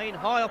goes Shane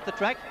high off the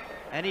track.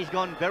 And he's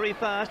gone very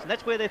fast, and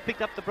that's where they've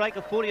picked up the break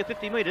of 40 or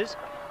 50 metres.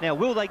 Now,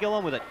 will they go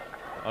on with it?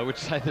 I would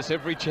say there's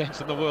every chance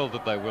in the world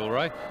that they will,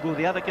 Ray. Will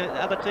the other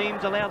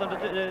teams allow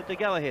them to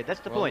go ahead? That's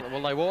the point.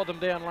 Well, they wore them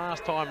down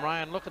last time,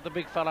 Ray, and look at the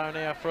big fellow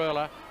now,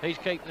 Fröhler. He's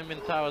keeping them in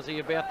tow as he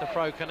about to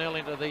throw Cannell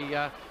into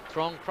the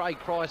throng. Craig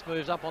Price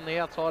moves up on the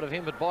outside of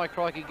him, but by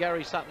crikey,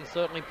 Gary Sutton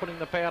certainly putting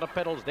the powder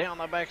pedals down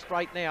the back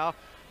straight now.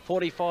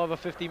 45 or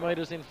 50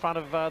 metres in front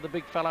of the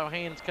big fellow,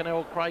 Hans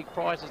Cannell. Craig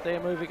Price is there.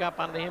 Moving up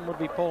under him would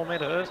be Paul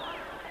Medhurst.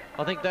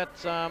 I think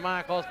that's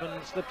Mark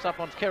Osmond slips up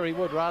on Kerry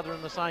Wood, rather,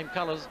 in the same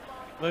colours.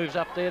 Moves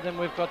up there. Then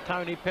we've got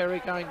Tony Perry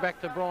going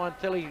back to Brian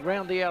Tilley.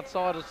 Round the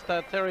outside is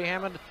Terry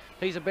Hammond.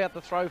 He's about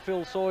to throw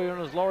Phil Sawyer,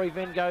 and as Laurie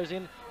Venn goes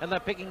in, and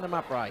they're picking them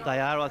up, Ray. They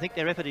are. I think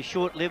their effort is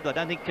short-lived. I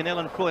don't think Cannell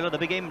and Freuler, the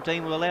big M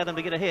team, will allow them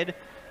to get ahead.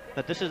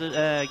 But this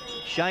is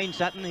Shane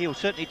Sutton. He'll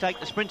certainly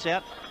take the sprints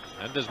out.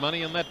 And there's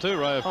money in that too,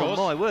 Ray, of course.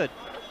 Oh, my word.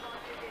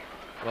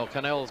 Well,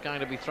 Cannell's going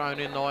to be thrown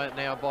in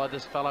now by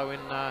this fellow in...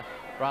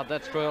 Rather,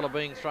 that's Fröhler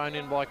being thrown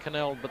in by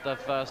Cannell, but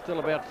they've still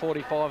about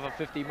 45 or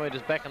 50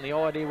 metres back, and the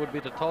idea would be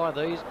to tie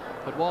these.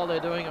 But while they're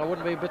doing, I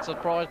wouldn't be a bit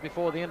surprised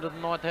before the end of the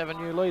night to have a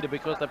new leader,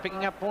 because they're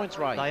picking up points,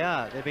 Ray. They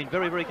are. They've been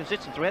very, very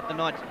consistent throughout the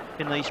night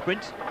in these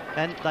sprints,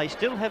 and they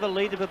still have a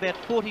lead of about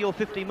 40 or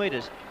 50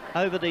 metres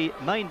over the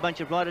main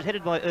bunch of riders,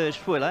 headed by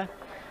Urs Fröhler,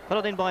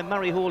 followed then by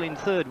Murray Hall in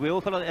third wheel,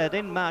 followed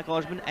then Mark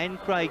Osmond and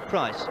Craig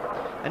Price.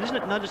 And isn't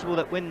it noticeable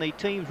that when the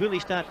teams really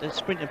start to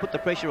sprint and put the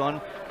pressure on,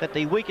 that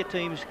the weaker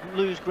teams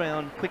lose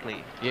ground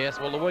quickly? Yes,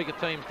 well, the weaker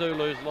teams do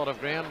lose a lot of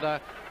ground.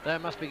 They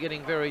must be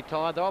getting very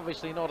tired. They're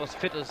obviously not as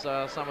fit as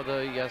some of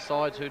the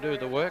sides who do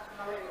the work,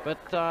 but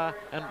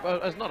and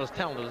as not as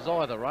talented as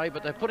either, Ray,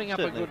 but they're putting up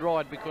a good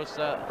ride, because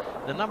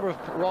the number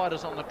of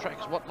riders on the track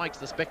is what makes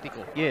the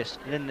spectacle. Yes,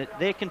 and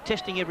they're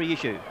contesting every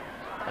issue.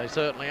 They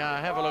certainly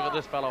are. Have a look at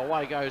this fellow.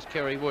 Away goes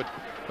Kerry Wood,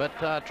 but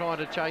trying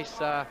to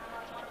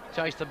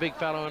chase the big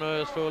fellow in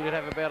Earlsfield. You'd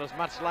have about as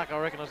much luck, I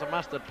reckon, as a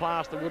mustard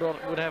plaster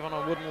would have on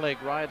a wooden leg,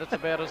 Ray. That's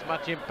about as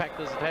much impact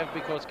as it have,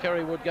 because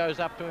Kerry Wood goes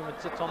up to him and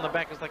sits on the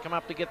back as they come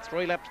up to get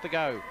 3 laps to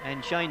go.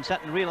 And Shane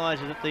Sutton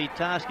realises that the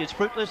task is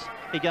fruitless.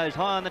 He goes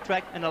high on the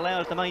track and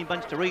allows the main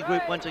bunch to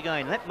regroup once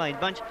again. That main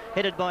bunch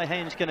headed by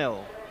Hans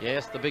Cannell.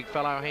 Yes, the big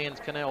fellow, Hans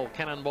Cannell,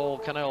 Cannonball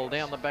Cannell,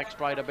 down the back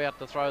straight, about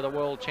to throw the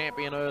world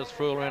champion Urs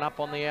Fröhler, and up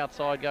on the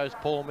outside goes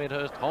Paul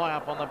Medhurst, high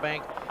up on the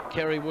bank.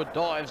 Kerry Wood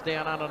dives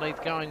down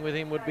underneath. Going with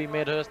him would be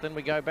Medhurst. Then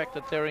we go back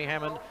to Terry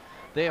Hammond.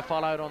 They're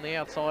followed on the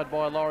outside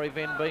by Laurie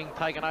Venn, being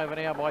taken over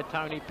now by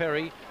Tony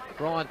Perry.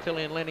 Brian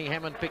Tilley and Lenny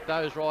Hammond pick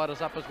those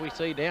riders up, as we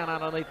see down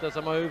underneath. There's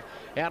a move.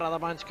 Out of the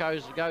bunch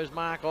goes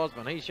Mark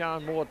Osmond. He's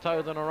showing more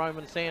toe than a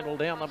Roman sandal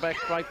down the back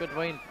straight,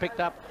 between picked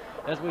up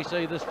as we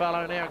see this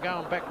fellow now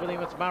going back with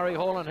him. It's Murray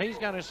Hall, and he's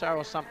going to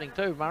show us something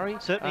too, Murray.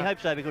 Certainly hope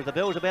so, because the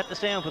bell's about to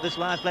sound for this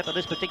last lap of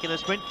this particular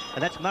sprint,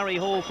 and that's Murray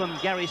Hall from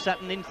Gary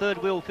Sutton. In third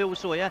wheel, Phil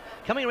Sawyer.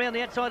 Coming around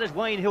the outside is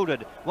Wayne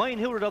Hildred. Wayne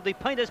Hildred of the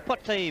Painters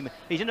Pot team.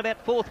 He's in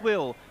about fourth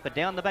wheel, but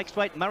down the back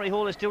straight, Murray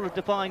Hall is still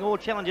defying all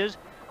challenges.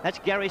 That's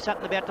Gary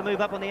Sutton about to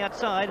move up on the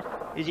outside.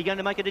 Is he going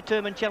to make a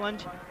determined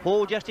challenge?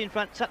 Hall just in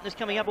front. Sutton is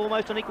coming up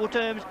almost on equal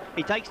terms.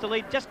 He takes the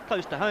lead just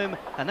close to home,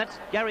 and that's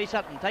Gary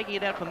Sutton taking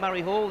it out from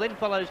Murray Hall. Then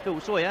follows Phil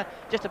Sawyer,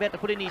 just about to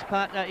put in his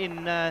partner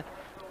in the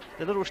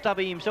little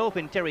stubby himself,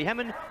 in Terry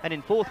Hammond. And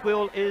in fourth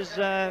wheel is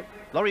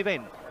Laurie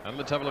Venn. And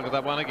let's have a look at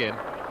that one again.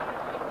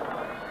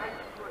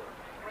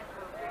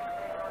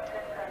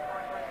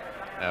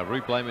 Our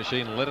replay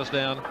machine let us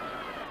down.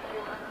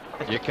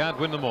 You can't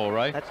win them all,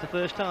 Ray. That's the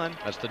first time.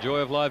 That's the joy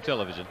of live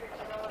television.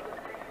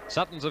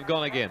 Suttons have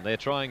gone again. They're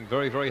trying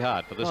very, very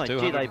hard for this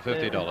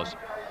 $250.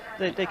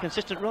 They're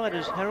consistent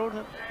riders, Harold.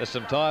 There's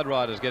some tired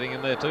riders getting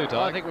in there too,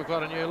 Ty. I think we've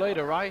got a new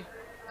leader, Ray.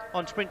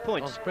 On sprint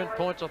points. On sprint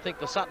points, I think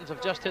the Suttons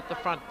have just hit the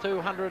front.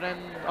 200 and...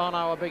 Oh,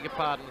 no, I beg your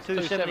pardon. It's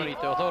 272.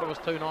 I thought it was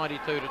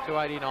 292 to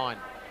 289.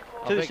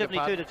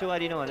 272 to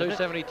 289,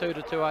 272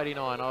 to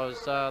 289. I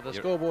was the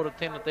scoreboard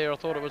attendant there. I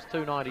thought it was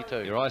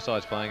 292. Your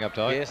eyesight's playing up,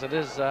 Ty. Yes, it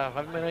is. I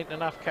haven't been eating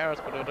enough carrots,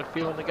 but I've got a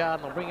few in the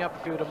garden. I'll bring up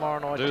a few tomorrow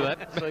night. Do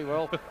that. See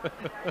well.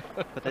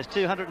 But there's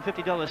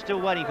 $250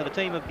 still waiting for the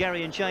team of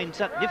Gary and Shane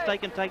Sutton, if they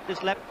can take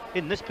this lap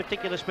in this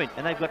particular sprint.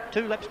 And they've got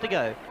 2 laps to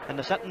go. And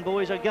the Sutton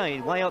boys are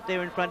again way out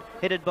there in front,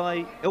 headed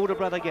by elder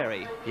brother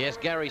Gary. Yes,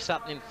 Gary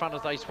Sutton in front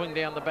as they swing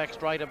down the back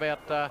straight.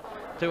 About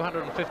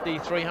 250,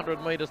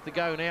 300 metres to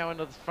go now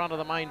into the front of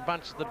the main bunch.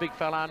 The big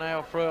fella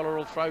now, Fröhler,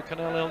 will throw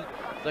Cannell in.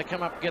 They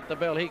come up, get the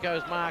bell. Here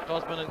goes Mark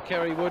Osmond and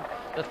Kerry Wood.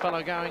 This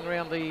fellow going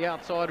around the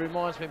outside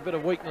reminds me a bit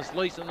of Weakness.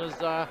 Leeson is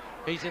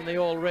he's in the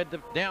all red.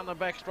 Down the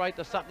back straight,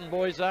 the Sutton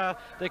boys are.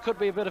 There could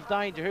be a bit of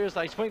danger here as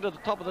they swing to the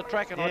top of the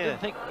track, and I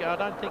don't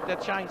think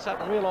that Shane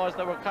Sutton realised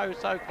they were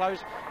so close.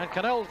 And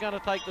Cannell's going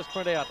to take the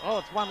sprint out. Oh,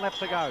 it's 1 lap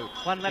to go.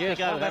 1 lap to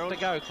go. 1 lap to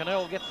go.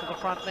 Cannell gets to the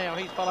front now.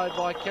 He's followed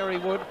by Kerry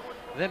Wood.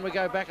 Then we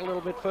go back a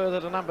little bit further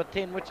to number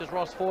 10, which is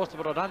Ross Forster,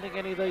 but I don't think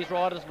any of these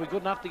riders will be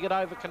good enough to get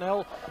over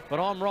Canal. But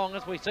I'm wrong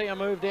as we see a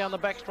move down the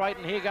back straight,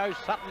 and here goes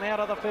Sutton out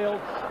of the field.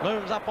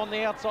 Looms up on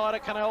the outside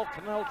of Canal.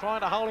 Canal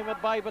trying to hold him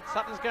at bay, but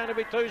Sutton's going to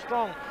be too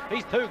strong.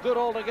 He's too good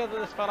altogether,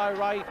 this fellow,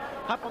 Ray.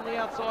 Up on the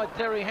outside,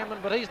 Terry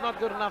Hammond, but he's not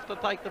good enough to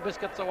take the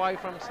biscuits away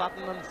from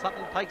Sutton, and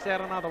Sutton takes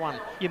out another one.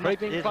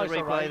 Creeping closer,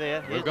 the replay Ray.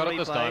 there. We've got it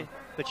this time.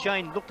 But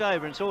Shane looked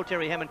over and saw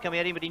Terry Hammond coming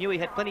at him, but he knew he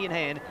had plenty in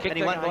hand, and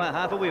he won by a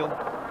half a wheel.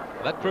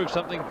 That proved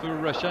something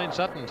for Shane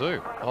Sutton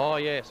too. Oh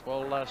yes,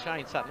 well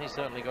Shane Sutton, he's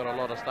certainly got a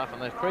lot of stuff,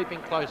 and they're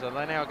creeping closer.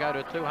 They now go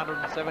to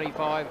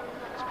 275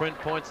 sprint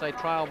points. They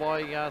trail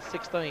by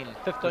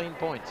 15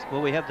 points.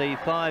 Well, we have the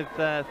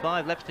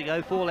 4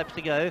 laps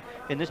to go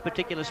in this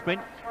particular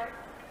sprint.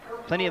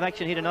 Plenty of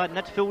action here tonight, and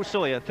that's Phil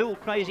Sawyer. Phil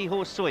Crazy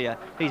Horse Sawyer.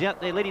 He's out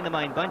there leading the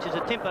main bunch as the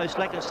tempo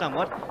slackens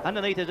somewhat.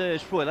 Underneath is Urs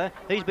Freuler.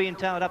 He's being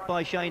tailed up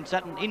by Shane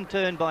Sutton, in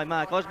turn by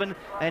Mark Osborne,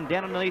 and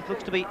down underneath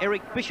looks to be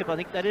Eric Bishop, I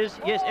think that is.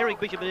 Yes, Eric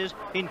Bishop it is,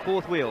 in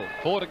 4th wheel.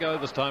 4 to go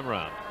this time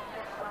round.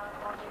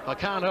 I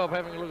can't help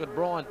having a look at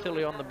Brian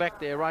Tilley on the back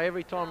there, Ray.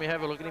 Every time you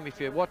have a look at him, if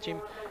you watch him,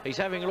 he's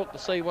having a look to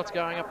see what's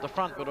going up the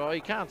front, but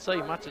he can't see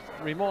much. It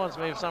reminds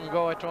me of some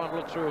guy trying to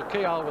look through a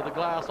keyhole with a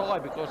glass eye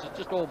because it's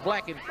just all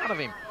black in front of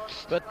him.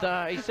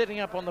 But he's sitting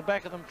up on the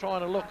back of them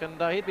trying to look,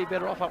 and he'd be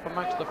better off up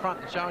amongst the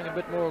front and showing a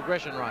bit more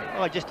aggression, Ray.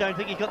 I just don't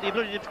think he's got the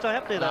ability to stay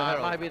up there, though,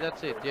 Harold. Maybe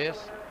that's it,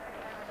 yes.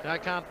 I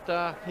can't...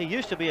 He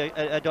used to be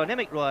a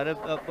dynamic rider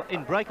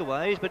in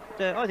breakaways, but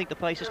I think the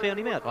pace has found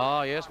him out.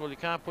 Oh, yes, well, you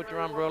can't put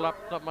your umbrella up.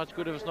 Not much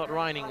good if it's not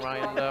raining,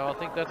 Ray, and I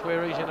think that's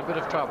where he's in a bit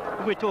of trouble.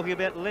 We're talking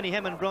about Lenny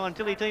Hammond, Brian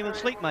Tilley team of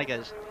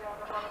Sleepmakers.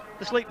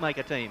 The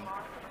Sleepmaker team.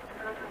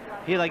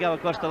 Here they go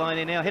across the line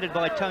here now, headed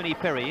by Tony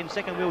Perry. In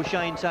 2nd wheel,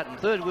 Shane Sutton.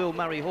 3rd wheel,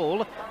 Murray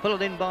Hall.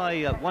 Followed in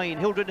by Wayne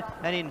Hildred,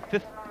 and in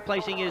 5th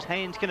placing is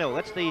Hans Cannell.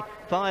 That's the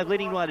 5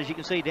 leading riders you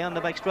can see down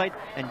the back straight,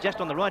 and just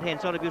on the right-hand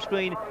side of your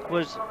screen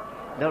was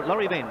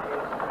Laurie Venn.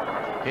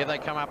 Here they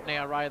come up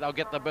now, Ray. They'll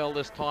get the bell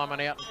this time,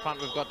 and out in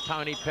front we've got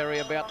Tony Perry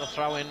about to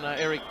throw in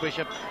Eric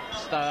Bishop.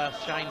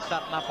 Shane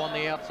Sutton up on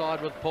the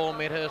outside with Paul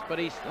Medhurst, but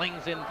he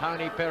slings in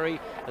Tony Perry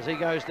as he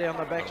goes down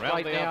the back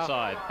straight now.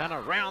 Outside. And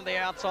around the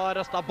outside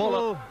is the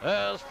bullet.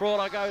 As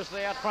Freuler goes to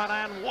the out front,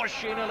 and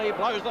whoosh, he nearly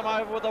blows them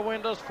over with the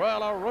windows.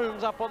 Freuler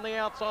rooms up on the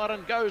outside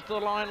and goes to the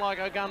line like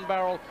a gun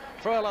barrel.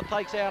 Freuler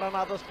takes out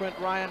another sprint,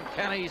 Ray, and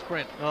can he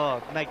sprint?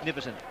 Oh,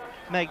 magnificent.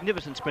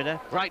 Magnificent sprinter.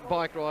 Great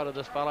bike rider,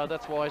 this fellow.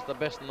 That's why he's the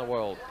best in the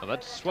world. And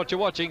that's what you're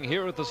watching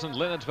here at the St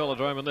Leonard's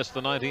Velodrome, and this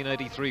the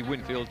 1983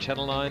 Winfield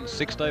Channel 9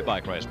 6-day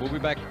bike race. We'll be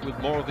back with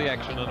more of the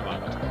action in a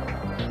moment.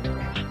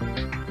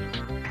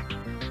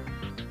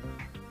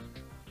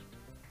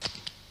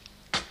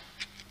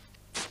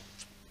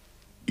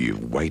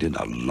 You've waited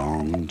a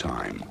long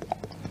time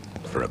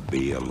for a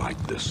beer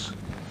like this.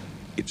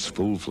 It's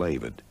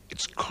full-flavored,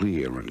 it's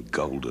clear and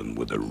golden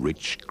with a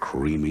rich,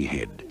 creamy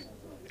head.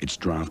 It's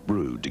draft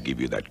brewed to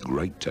give you that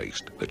great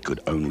taste that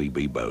could only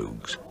be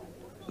Bogue's.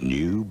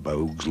 New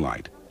Bogue's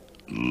Light.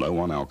 Low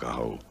on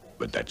alcohol,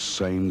 but that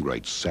same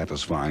great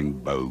satisfying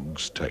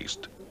Bogue's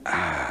taste.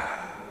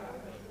 Ah.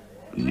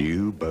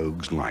 New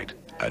Bogue's Light.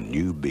 A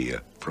new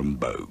beer from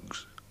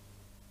Bogue's.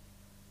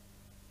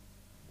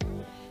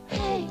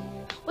 Hey,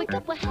 wake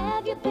up, where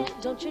have you been?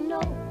 Don't you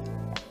know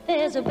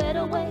there's a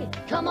better way?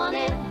 Come on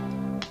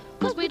in,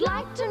 'cause we'd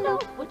like to know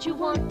what you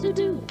want to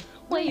do,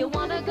 where you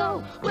want to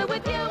go. We're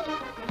with you.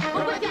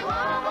 We're with you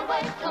all the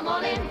way. Come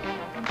on in,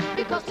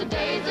 because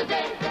today's a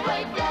day, a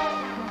great day.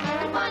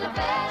 We'll find a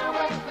better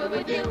way. We're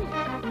with you.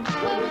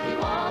 We're with you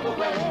all the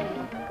way.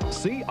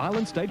 See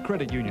Island State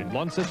Credit Union,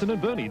 Launceston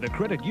and Burnie, the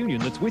credit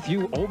union that's with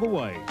you all the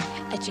way.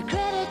 At your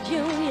credit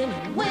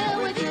union, we're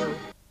with you.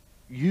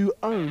 You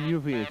own your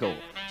vehicle,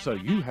 so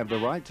you have the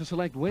right to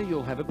select where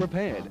you'll have it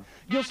repaired.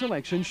 Your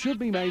selection should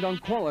be made on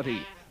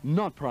quality,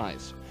 not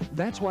price.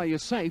 That's why you're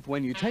safe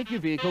when you take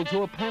your vehicle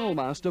to a Panel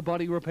Master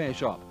body repair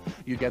shop.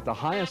 You get the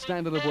highest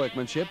standard of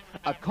workmanship,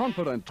 a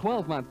confident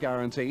 12-month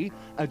guarantee,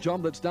 a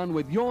job that's done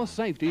with your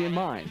safety in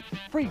mind,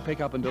 free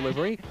pickup and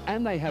delivery,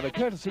 and they have a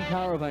courtesy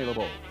car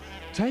available.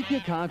 Take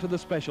your car to the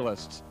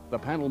specialists, the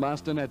Panel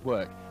Master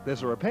Network.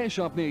 There's a repair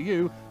shop near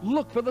you.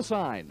 Look for the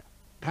sign.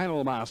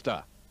 Panel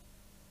Master.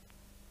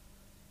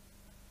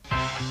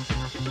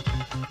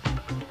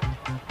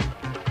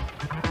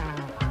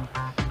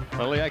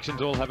 Well, the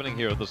action's all happening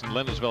here at the St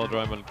Leonard's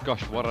Velodrome, and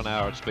gosh, what an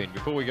hour it's been.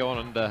 Before we go on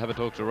and have a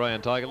talk to Ray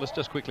and Tiger, let's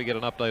just quickly get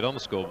an update on the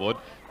scoreboard,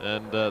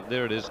 and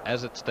there it is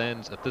as it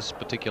stands at this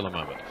particular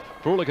moment.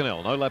 Freuler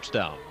Canal, no laps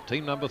down.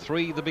 Team number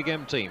 3, the Big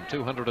M team,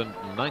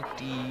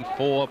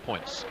 294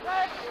 points.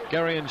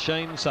 Gary and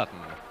Shane Sutton.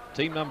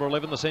 Team number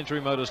 11, the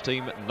Century Motors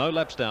team, no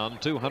laps down,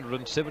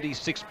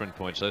 276 sprint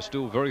points, so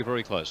still very,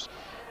 very close.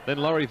 Then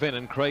Laurie Venn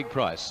and Craig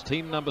Price,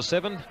 team number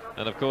 7,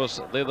 and of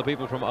course they're the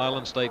people from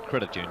Island State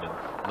Credit Union.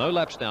 No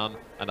laps down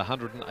and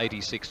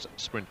 186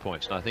 sprint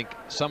points. And I think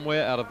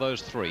somewhere out of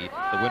those 3,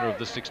 the winner of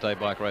this 6-day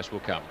bike race will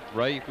come.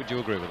 Ray, would you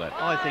agree with that?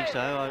 I think so.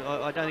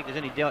 I don't think there's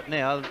any doubt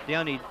now. The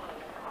only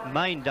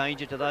main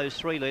danger to those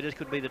 3 leaders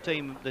could be the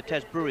team, the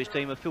Tas Breweries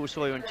team of Phil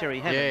Sawyer and Terry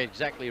Hammond. Yeah,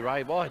 exactly,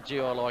 Ray. By gee,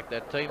 I like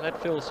that team.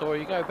 That Phil Sawyer,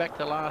 you go back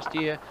to last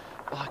year,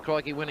 oh,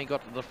 crikey, when he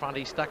got to the front,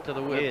 he stuck to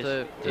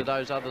the to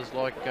those others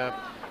like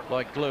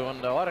glue,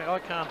 and I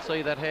can't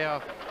see that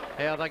how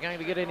they're going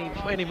to get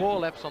any more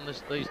laps on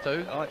these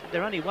two.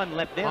 They're only 1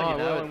 lap down,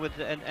 you know,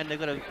 and they've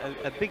got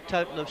a big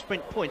total of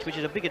sprint points, which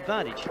is a big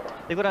advantage.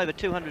 They've got over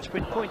 200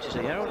 sprint points, you see,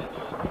 Harold.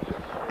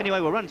 Anyway,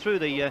 we'll run through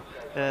the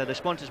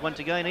sponsors once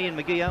again. Ian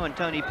McGeough and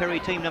Tony Perry,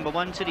 team number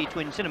 1, City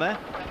Twin Cinema.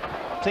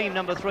 Team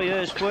number 3,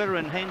 Urs Fuller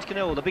and Hans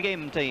Cannell, the Big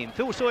M team.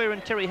 Phil Sawyer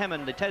and Terry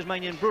Hammond, the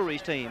Tasmanian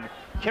Breweries team.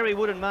 Kerry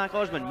Wood and Mark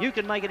Osmond, You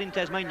Can Make It in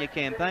Tasmania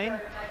campaign.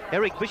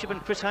 Eric Bishop and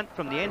Chris Hunt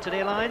from the Ansett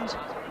Airlines.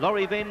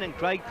 Laurie Venn and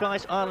Craig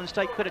Price, Island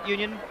State Credit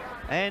Union.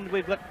 And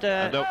we've got...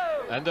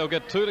 and they'll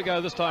get 2 to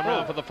go this time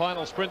round for the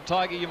final sprint.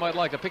 Tiger, you might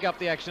like to pick up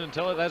the action and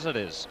tell it as it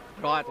is.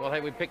 Right, well,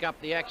 here we pick up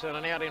the action,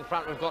 and out in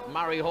front we've got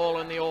Murray Hall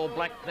in the All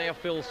Black. Now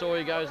Phil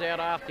Sawyer goes out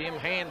after him.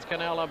 Hans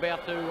Cannell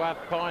about to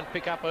try and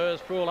pick up Urs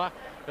Fuller.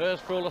 Urs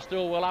Fuller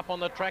still well up on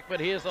the track, but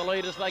here's the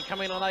leaders. They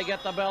come in and they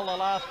get the bell, the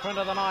last sprint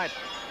of the night.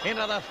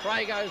 Into the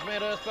fray goes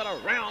Medhurst, but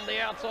around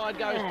the outside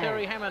goes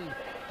Terry Hammond.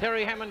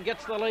 Terry Hammond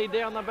gets the lead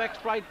down the back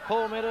straight.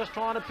 Paul Medhurst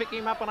trying to pick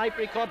him up, an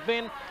Apricot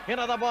Venn.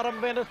 Into the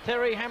bottom bend is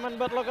Terry Hammond,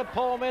 but look at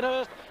Paul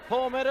Medhurst.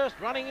 Paul Medhurst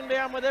running him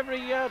down with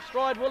every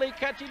stride. Will he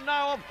catch him?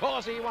 No, of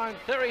course he won't.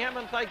 Terry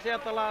Hammond takes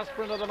out the last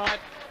sprint of the night.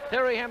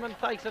 Terry Hammond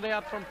takes it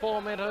out from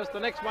Paul Medhurst. The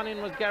next one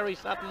in was Gary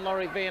Sutton,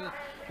 Laurie Venn.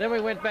 Then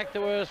we went back to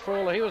Urs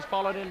Fuller. He was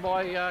followed in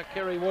by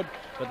Kerry Wood.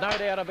 But no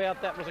doubt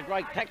about that was a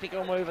great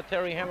tactical move of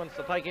Terry Hammond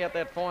to take out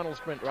that final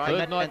sprint, Ray.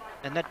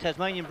 And that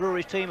Tasmanian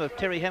Breweries team of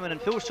Terry Hammond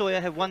and Phil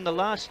Sawyer have won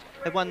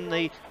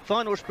the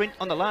final sprint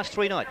on the last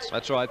 3 nights.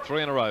 That's right,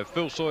 3 in a row.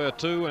 Phil Sawyer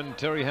 2 and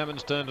Terry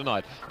Hammond's turn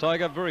tonight.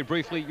 Tiger, very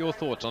briefly, your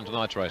thoughts on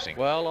tonight's racing?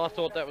 Well, I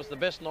thought that was the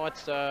best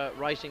night's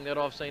racing that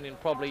I've seen in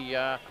probably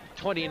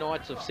 20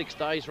 nights of 6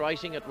 days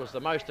racing. It was the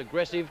most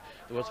aggressive.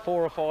 There was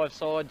 4 or 5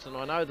 sides, and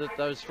I know that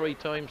those 3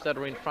 teams that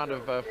are in front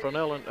of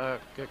Cannell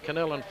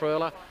and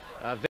Fröhler,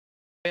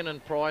 Venn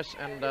and Price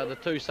and the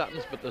 2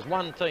 Suttons, but there's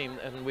one team,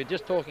 and we're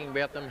just talking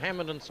about them,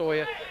 Hammond and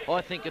Sawyer,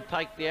 I think could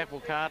take the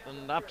apple cart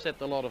and upset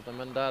the lot of them,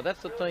 and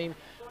that's the team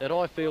that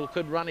I feel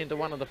could run into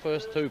one of the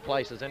first 2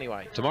 places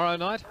anyway. Tomorrow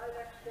night?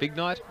 Big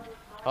night?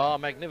 Oh,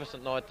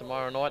 magnificent night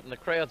tomorrow night, and the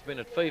crowd's been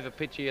at fever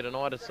pitch here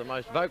tonight. It's the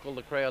most vocal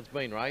the crowd's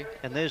been, Ray.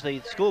 And there's the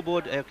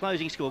scoreboard, our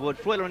closing scoreboard.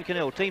 Fröhler and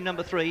Cannell, team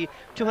number 3,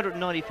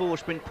 294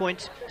 sprint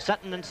points.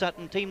 Sutton and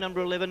Sutton, team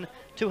number 11,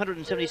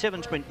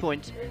 277 sprint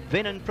points.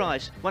 Venn and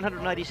Price,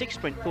 186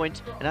 sprint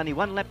points. And only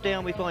 1 lap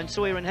down we find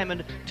Sawyer and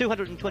Hammond,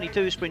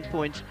 222 sprint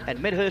points.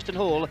 And Medhurst and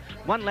Hall,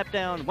 1 lap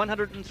down,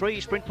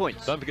 103 sprint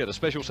points. Don't forget a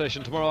special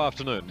session tomorrow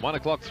afternoon, 1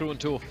 o'clock through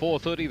until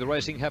 4:30. The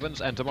racing happens,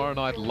 and tomorrow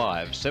night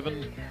live,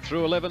 7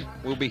 through 11.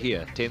 We'll be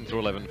here, 10 through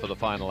 11 for the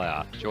final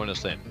hour. Join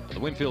us then. The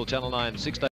Winfield Channel 9 6